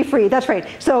take it to be free. That's right.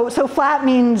 So flat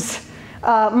means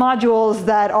modules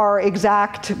that are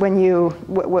exact when you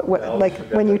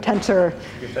when you tensor.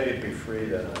 You can take it to be free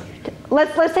then.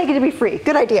 Let's take it to be free.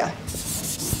 Good idea.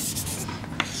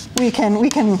 You can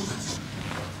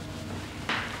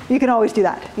always do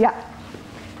that. Yeah.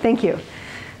 Thank you.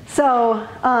 So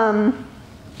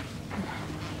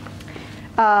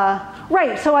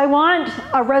right. So I want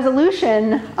a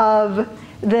resolution of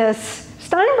this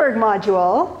Steinberg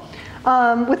module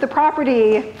with the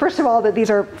property, first of all, that these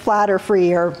are flat or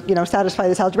free or satisfy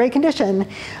this algebraic condition.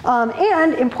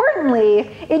 And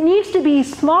importantly, it needs to be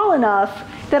small enough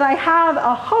that I have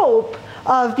a hope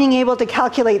of being able to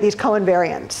calculate these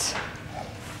coinvariants.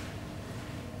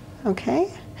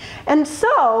 Okay? And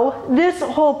so this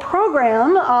whole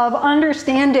program of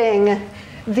understanding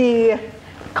the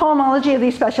cohomology of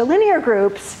these special linear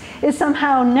groups is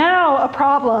somehow now a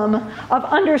problem of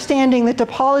understanding the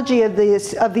topology of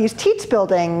these Tietz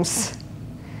buildings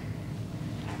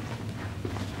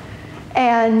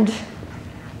and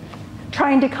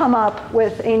trying to come up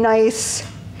with a nice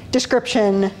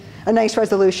description, a nice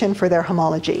resolution for their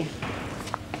homology.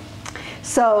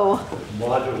 So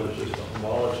module is just the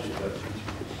homology of that.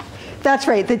 that's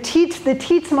right. The Tietz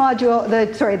module,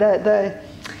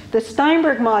 the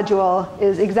Steinberg module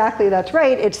is exactly, that's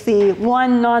right. It's the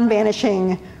one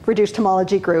non-vanishing reduced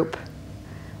homology group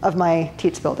of my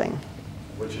Tietz building.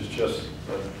 Which is just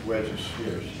a wedge of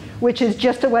spheres. Which is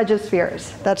just a wedge of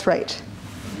spheres. That's right.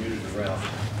 Muted around.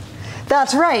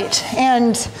 That's right.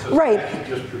 And So right.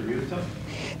 You just permuted them?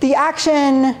 The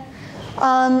action,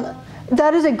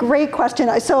 that is a great question.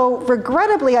 So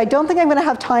regrettably, I don't think I'm going to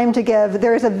have time to give.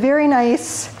 There is a very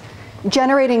nice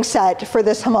generating set for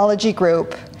this homology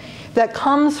group that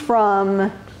comes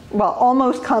from, well,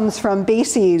 almost comes from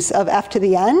bases of f to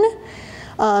the n.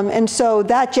 And so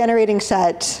that generating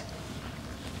set,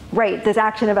 right, this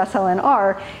action of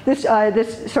SLNR,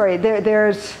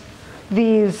 there's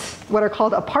these, what are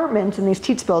called apartments in these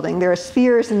Tietz buildings. There are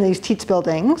spheres in these Tietz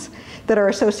buildings that are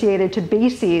associated to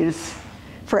bases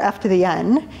for f to the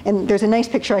n. And there's a nice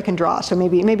picture I can draw. So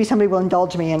maybe somebody will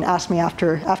indulge me and ask me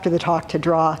after the talk to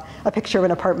draw a picture of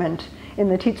an apartment in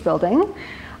the Tietz building.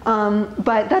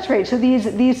 But that's right. So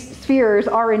these spheres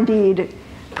are indeed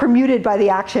permuted by the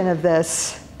action of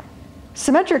this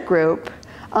symmetric group.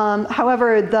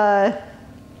 However, the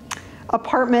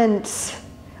apartments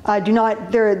do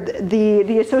not,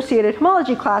 the associated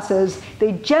homology classes,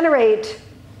 they generate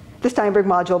the Steinberg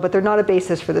module, but they're not a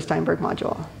basis for the Steinberg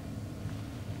module.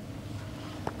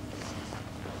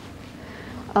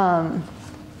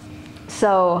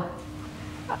 So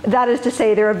that is to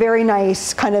say, there are very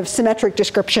nice kind of symmetric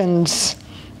descriptions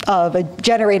of a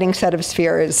generating set of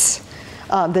spheres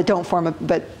that don't form a,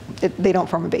 they don't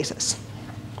form a basis.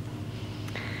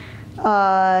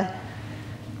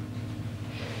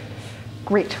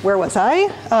 Great, where was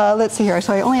I? Let's see here.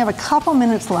 So I only have a couple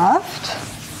minutes left.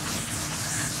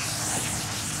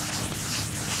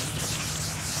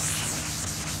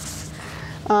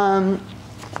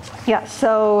 Yeah,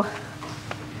 so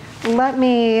let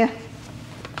me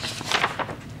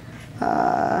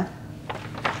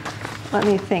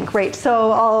think. Right,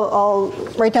 so I'll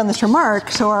write down this remark.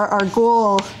 So our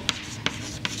goal,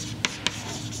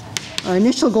 our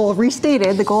initial goal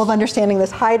restated, the goal of understanding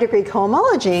this high degree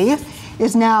cohomology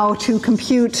is now to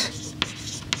compute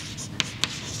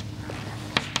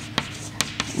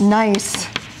nice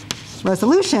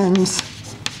resolutions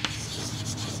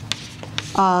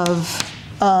of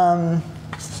the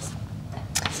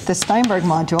Steinberg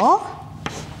module.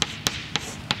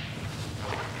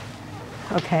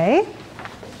 Okay.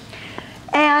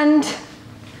 And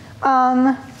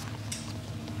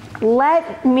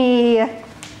let me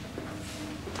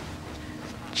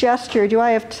gesture. Do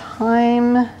I have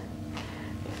time?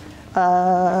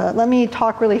 Let me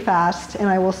talk really fast, and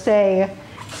I will say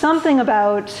something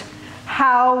about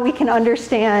how we can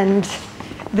understand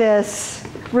this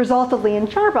result of Lee and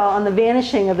Sharba on the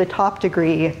vanishing of the top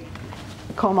degree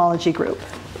cohomology group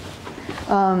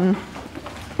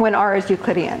when R is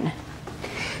Euclidean.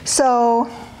 So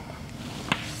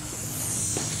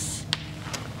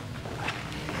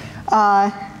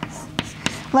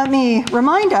let me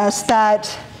remind us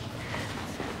that,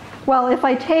 well, if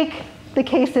I take the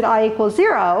case that I equals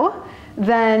 0,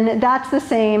 then that's the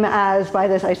same as by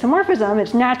this isomorphism.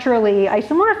 It's naturally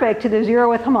isomorphic to the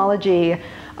zeroth homology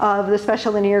of the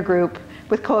special linear group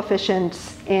with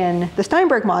coefficients in the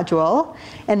Steinberg module.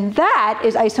 And that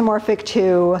is isomorphic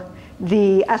to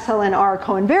the SLNR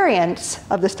coinvariance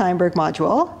of the Steinberg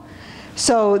module.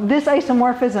 So this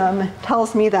isomorphism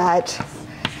tells me that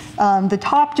the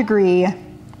top degree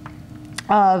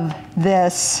of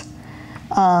this,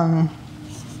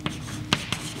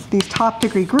 these top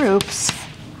degree groups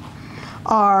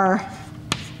are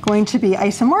going to be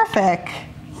isomorphic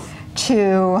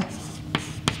to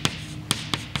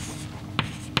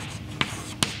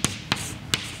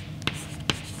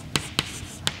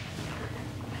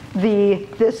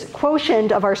this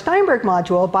quotient of our Steinberg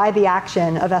module by the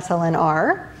action of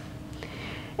SLNR.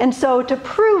 And so to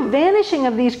prove vanishing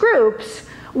of these groups,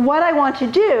 what I want to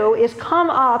do is come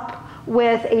up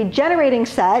with a generating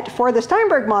set for the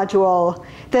Steinberg module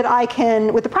that I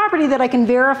can, with the property that I can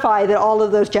verify that all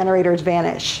of those generators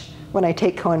vanish when I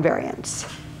take coinvariance.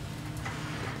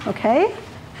 Okay?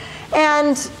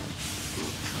 And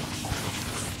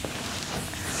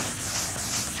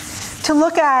to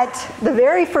look at the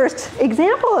very first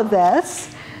example of this,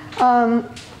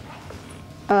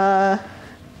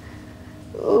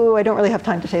 Oh, I don't really have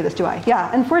time to say this, do I? Yeah,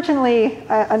 unfortunately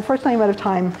I'm out of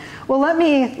time. Well, let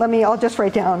me, I'll just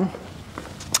write down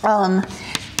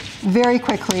very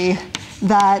quickly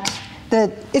that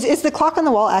is the clock on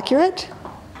the wall accurate?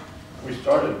 We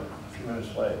started a few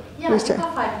minutes late. Yeah, you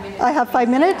have 5 minutes. I have 5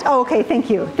 minutes? Oh, okay, thank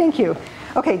you.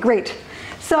 Okay, great.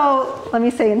 So let me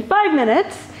say in 5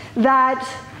 minutes that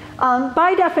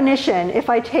by definition, if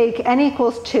I take n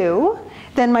equals 2,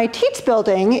 then my Patzt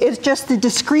building is just the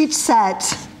discrete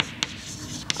set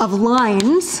of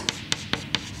lines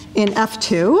in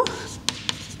F2.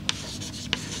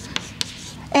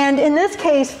 And in this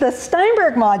case, the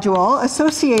Steinberg module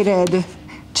associated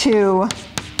to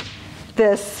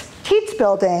this Patzt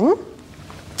building,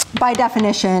 by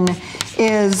definition,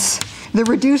 is the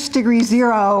reduced degree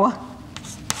 0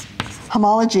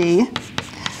 homology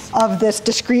of this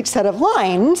discrete set of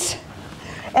lines.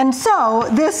 And so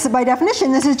this, by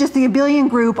definition, this is just the abelian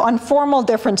group on formal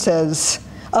differences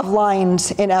of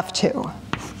lines in F2.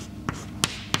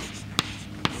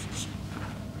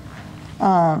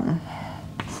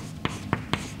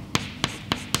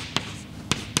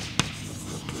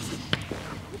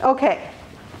 Okay.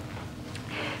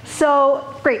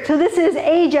 So great. So this is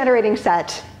a generating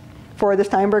set for the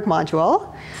Steinberg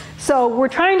module. So we're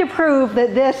trying to prove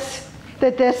that this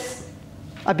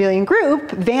abelian group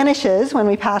vanishes when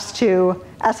we pass to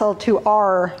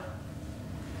SL2R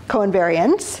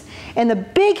coinvariance. And the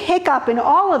big hiccup in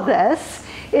all of this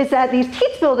is that these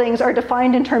Patzt buildings are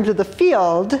defined in terms of the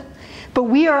field, but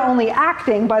we are only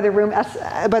acting by the group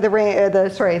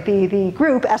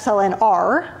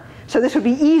SLNR. So this would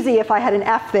be easy if I had an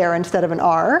F there instead of an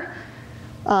R,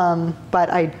 but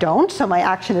I don't, so my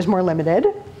action is more limited.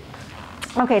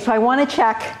 Okay, so I want to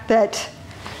check that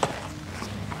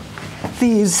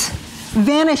these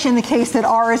vanish in the case that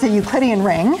R is a Euclidean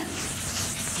ring.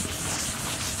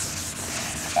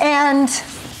 And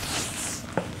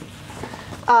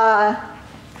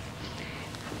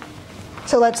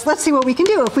so let's see what we can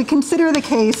do. If we consider the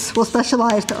case, we'll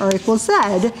specialize to R equals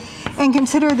Z, and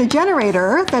consider the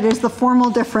generator, that is the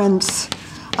formal difference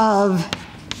of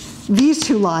these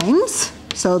two lines.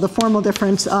 So the formal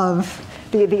difference of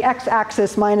the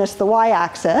x-axis minus the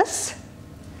y-axis.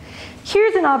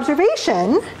 Here's an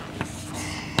observation.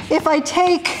 If I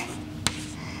take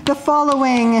the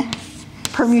following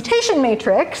permutation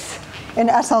matrix in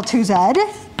SL2Z,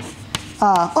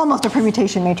 almost a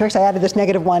permutation matrix. I added this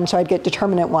 -1, so I'd get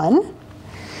determinant 1.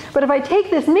 But if I take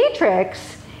this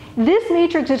matrix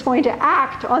is going to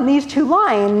act on these two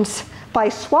lines by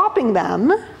swapping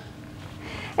them.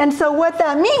 And so what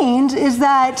that means is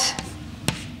that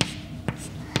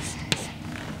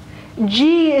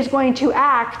G is going to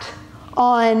act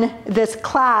on this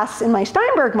class in my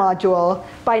Steinberg module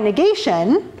by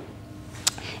negation.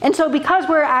 And so because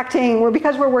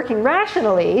we're working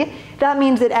rationally, that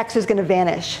means that X is going to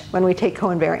vanish when we take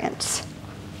coinvariance.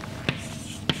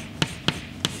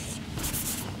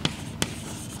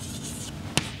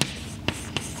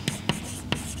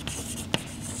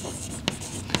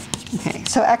 Okay,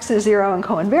 so X is 0 in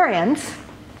coinvariance.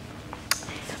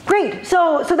 Great,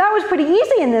 so that was pretty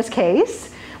easy in this case.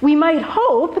 We might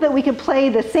hope that we could play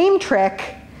the same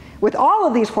trick with all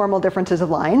of these formal differences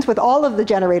of lines, with all of the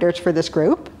generators for this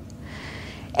group.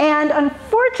 And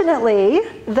unfortunately,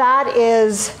 that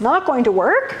is not going to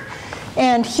work.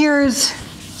 And here's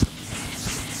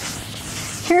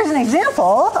an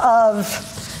example of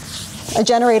a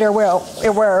generator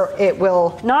where it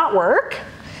will not work.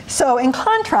 So in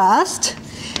contrast,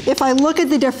 if I look at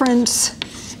the difference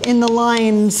in the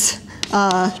lines,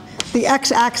 the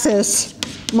x-axis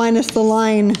minus the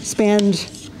line spanned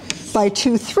by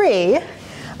 2, 3,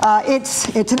 it's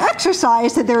an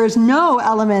exercise that there is no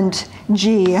element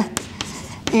G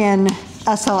in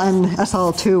SL and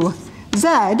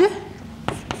SL2Z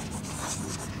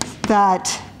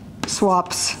that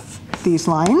swaps these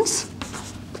lines.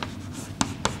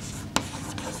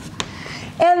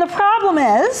 And the problem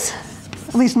is,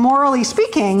 at least morally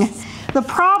speaking, the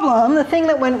thing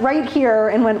that went right here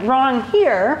and went wrong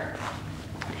here,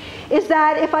 is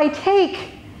that if I take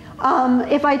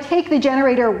the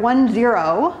generator 1,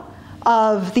 0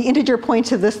 of the integer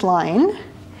points of this line,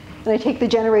 and I take the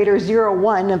generator 0,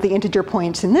 1 of the integer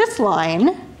points in this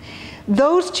line,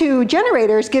 those two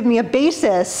generators give me a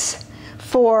basis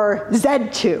for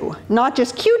Z2, not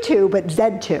just Q2, but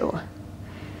Z2.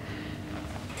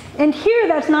 And here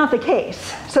that's not the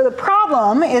case. So the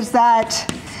problem is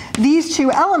that these two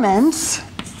elements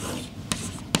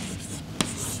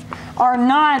are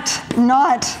not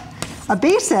a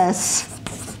basis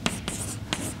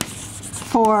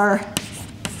for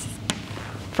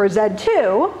for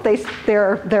Z2,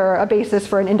 they're a basis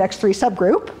for an index 3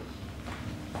 subgroup.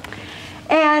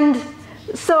 And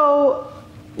so,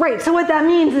 right, so what that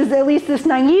means is at least this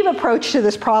naive approach to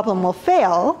this problem will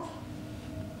fail.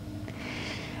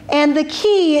 And the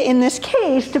key in this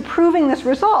case to proving this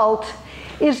result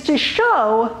is to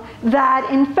show that,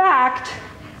 in fact,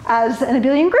 as an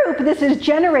abelian group, this is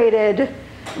generated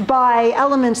by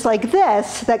elements like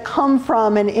this that come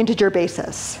from an integer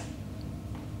basis.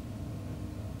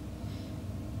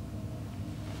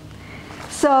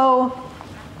 So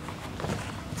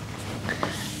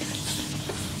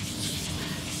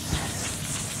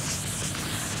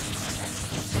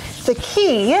the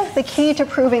key to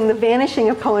proving the vanishing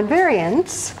of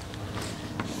coinvariance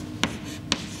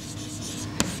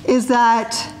is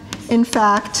that, in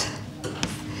fact,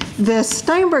 this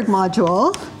Steinberg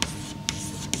module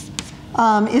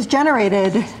is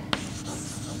generated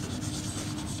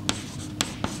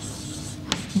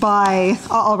by,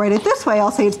 I'll write it this way, I'll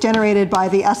say it's generated by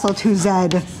the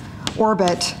SL2Z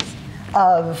orbit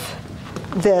of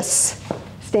this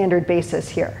standard basis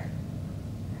here.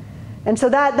 And so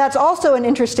that's also an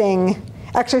interesting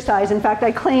exercise. In fact,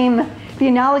 I claim the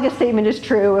analogous statement is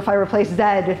true if I replace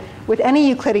Z with any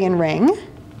Euclidean ring.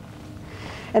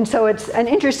 And so it's an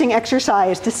interesting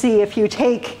exercise to see if you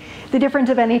take the difference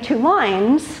of any two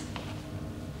lines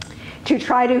to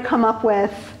try to come up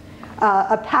with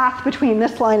a path between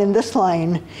this line and this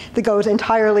line that goes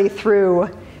entirely through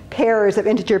pairs of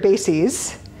integer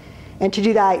bases. And to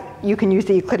do that, you can use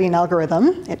the Euclidean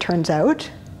algorithm, it turns out.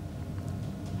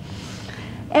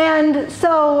 And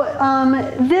so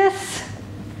this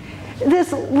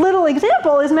little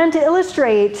example is meant to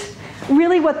illustrate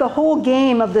really what the whole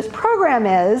game of this program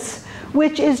is,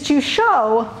 which is to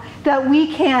show that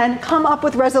we can come up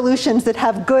with resolutions that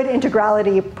have good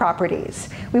integrality properties.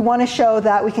 We want to show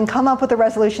that we can come up with a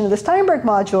resolution of the Steinberg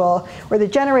module where the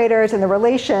generators and the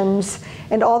relations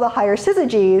and all the higher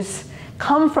syzygies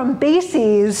come from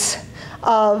bases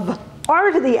of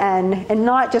R to the n and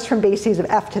not just from bases of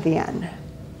f to the n.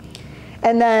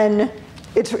 And then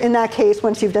it's, in that case,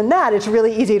 once you've done that, it's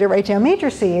really easy to write down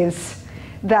matrices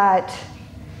that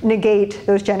negate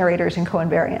those generators in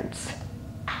coinvariance.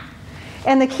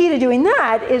 And the key to doing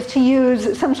that is to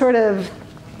use some sort of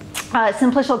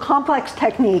simplicial complex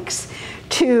techniques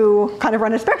to kind of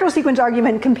run a spectral sequence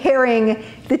argument comparing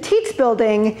the Tietz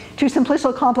building to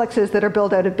simplicial complexes that are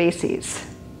built out of bases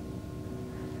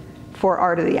for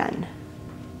R to the n.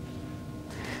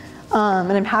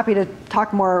 And I'm happy to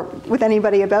talk more with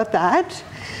anybody about that.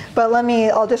 But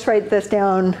I'll just write this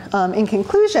down in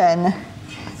conclusion.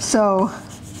 So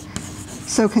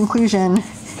conclusion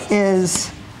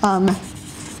is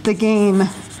the game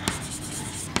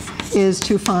is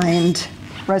to find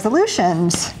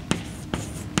resolutions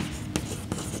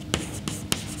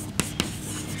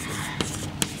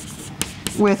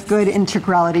with good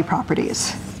integrality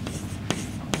properties.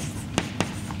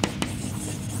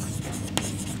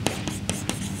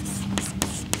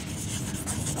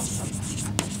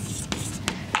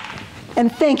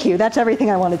 And thank you. That's everything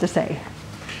I wanted to say.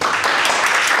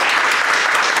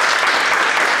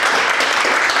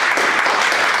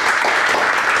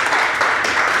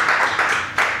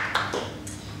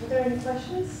 Are there any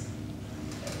questions?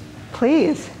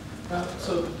 Please.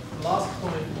 So the last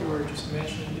point you were just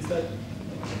mentioning is that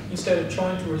instead of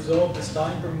trying to resolve the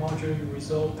Steinberg module, you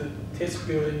resolve the Tietz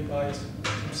building by a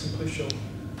simplicial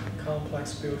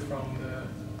complex built from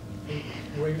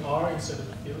the ring R instead of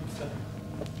the field.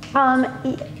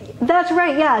 That's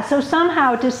right, yeah. So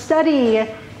somehow to study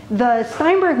the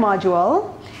Steinberg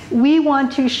module, we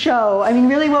want to show,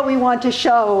 really what we want to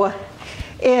show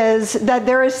is that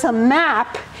there is some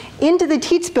map into the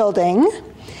Tietz building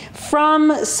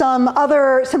from some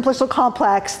other simplicial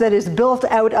complex that is built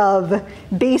out of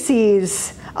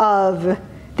bases of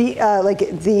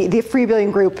the free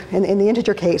abelian group in the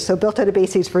integer case, so built out of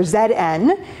bases for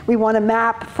Zn. We want to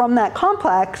map from that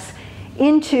complex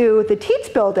into the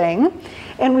Tietz building,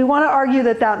 and we want to argue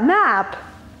that that map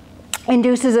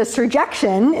induces a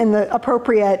surjection in the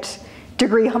appropriate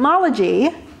degree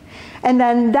homology, and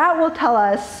then that will tell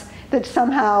us that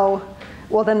somehow,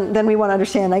 well, then we want to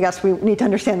understand, I guess we need to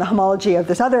understand the homology of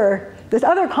this other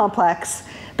complex,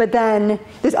 but then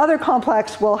this other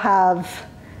complex will have,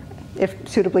 if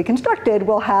suitably constructed,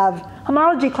 will have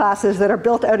homology classes that are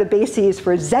built out of bases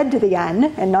for Z to the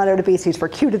n and not out of bases for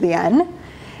Q to the n.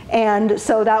 And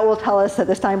so that will tell us that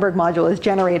the Steinberg module is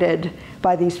generated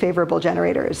by these favorable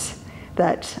generators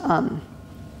that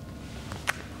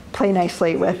play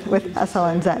nicely with SL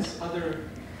and Z. Other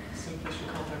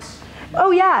simplicial complex.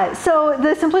 Oh yeah, so the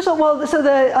simplicial, well, so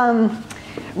the,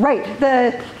 right,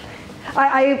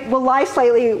 I will lie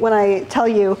slightly when I tell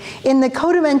you, in the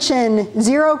codimension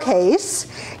 0 case,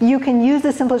 you can use the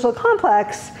simplicial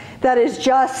complex that is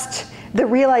just the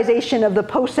realization of the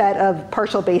poset of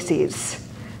partial bases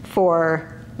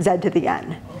for z to the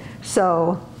n.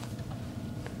 So,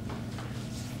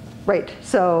 right,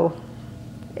 so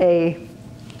a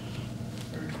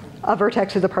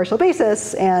vertex is a partial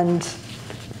basis, and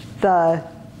the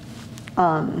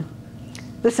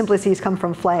simplices come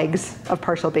from flags of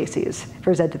partial bases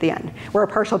for z to the n, where a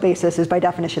partial basis is by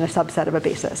definition a subset of a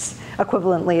basis,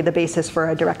 equivalently the basis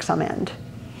for a direct sum end.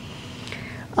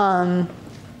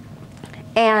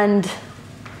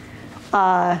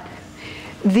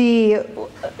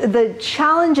 The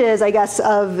challenges, I guess,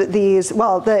 of these,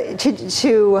 well,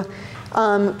 to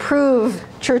prove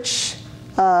Church,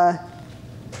 let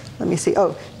me see,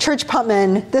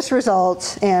 Church-Putman, this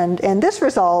result, and this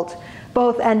result,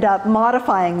 both end up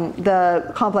modifying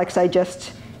the complex I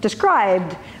just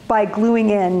described by gluing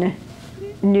in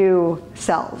new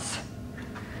cells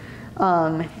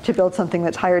to build something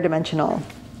that's higher dimensional.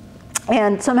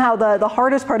 And somehow the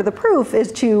hardest part of the proof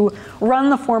is to run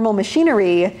the formal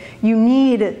machinery. You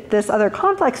need this other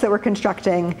complex that we're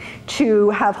constructing to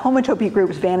have homotopy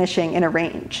groups vanishing in a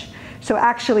range. So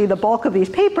actually the bulk of these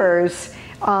papers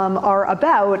are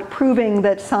about proving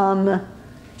that some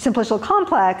simplicial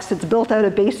complex that's built out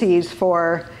of bases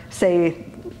for, say,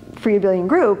 free abelian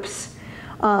groups,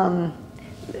 to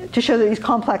show that these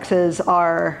complexes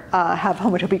have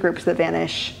homotopy groups that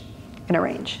vanish in a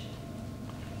range.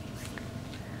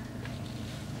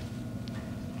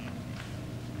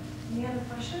 Any other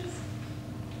questions?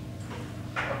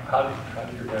 How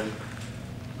do you guys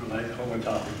relate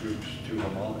homotopy groups to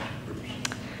homology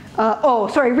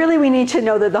groups? Sorry, really we need to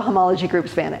know that the homology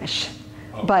groups vanish.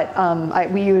 Oh. But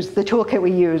we use, the toolkit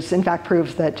we use, in fact,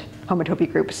 proves that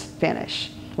homotopy groups vanish,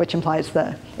 which implies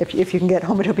that if you can get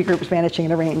homotopy groups vanishing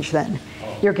in a range, then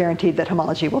you're guaranteed that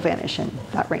homology will vanish in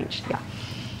that range. Yeah.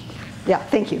 Yeah,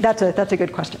 thank you. That's a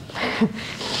good question.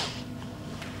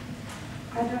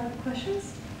 Are there other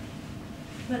questions?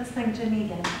 Let's thank Jenny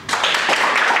again.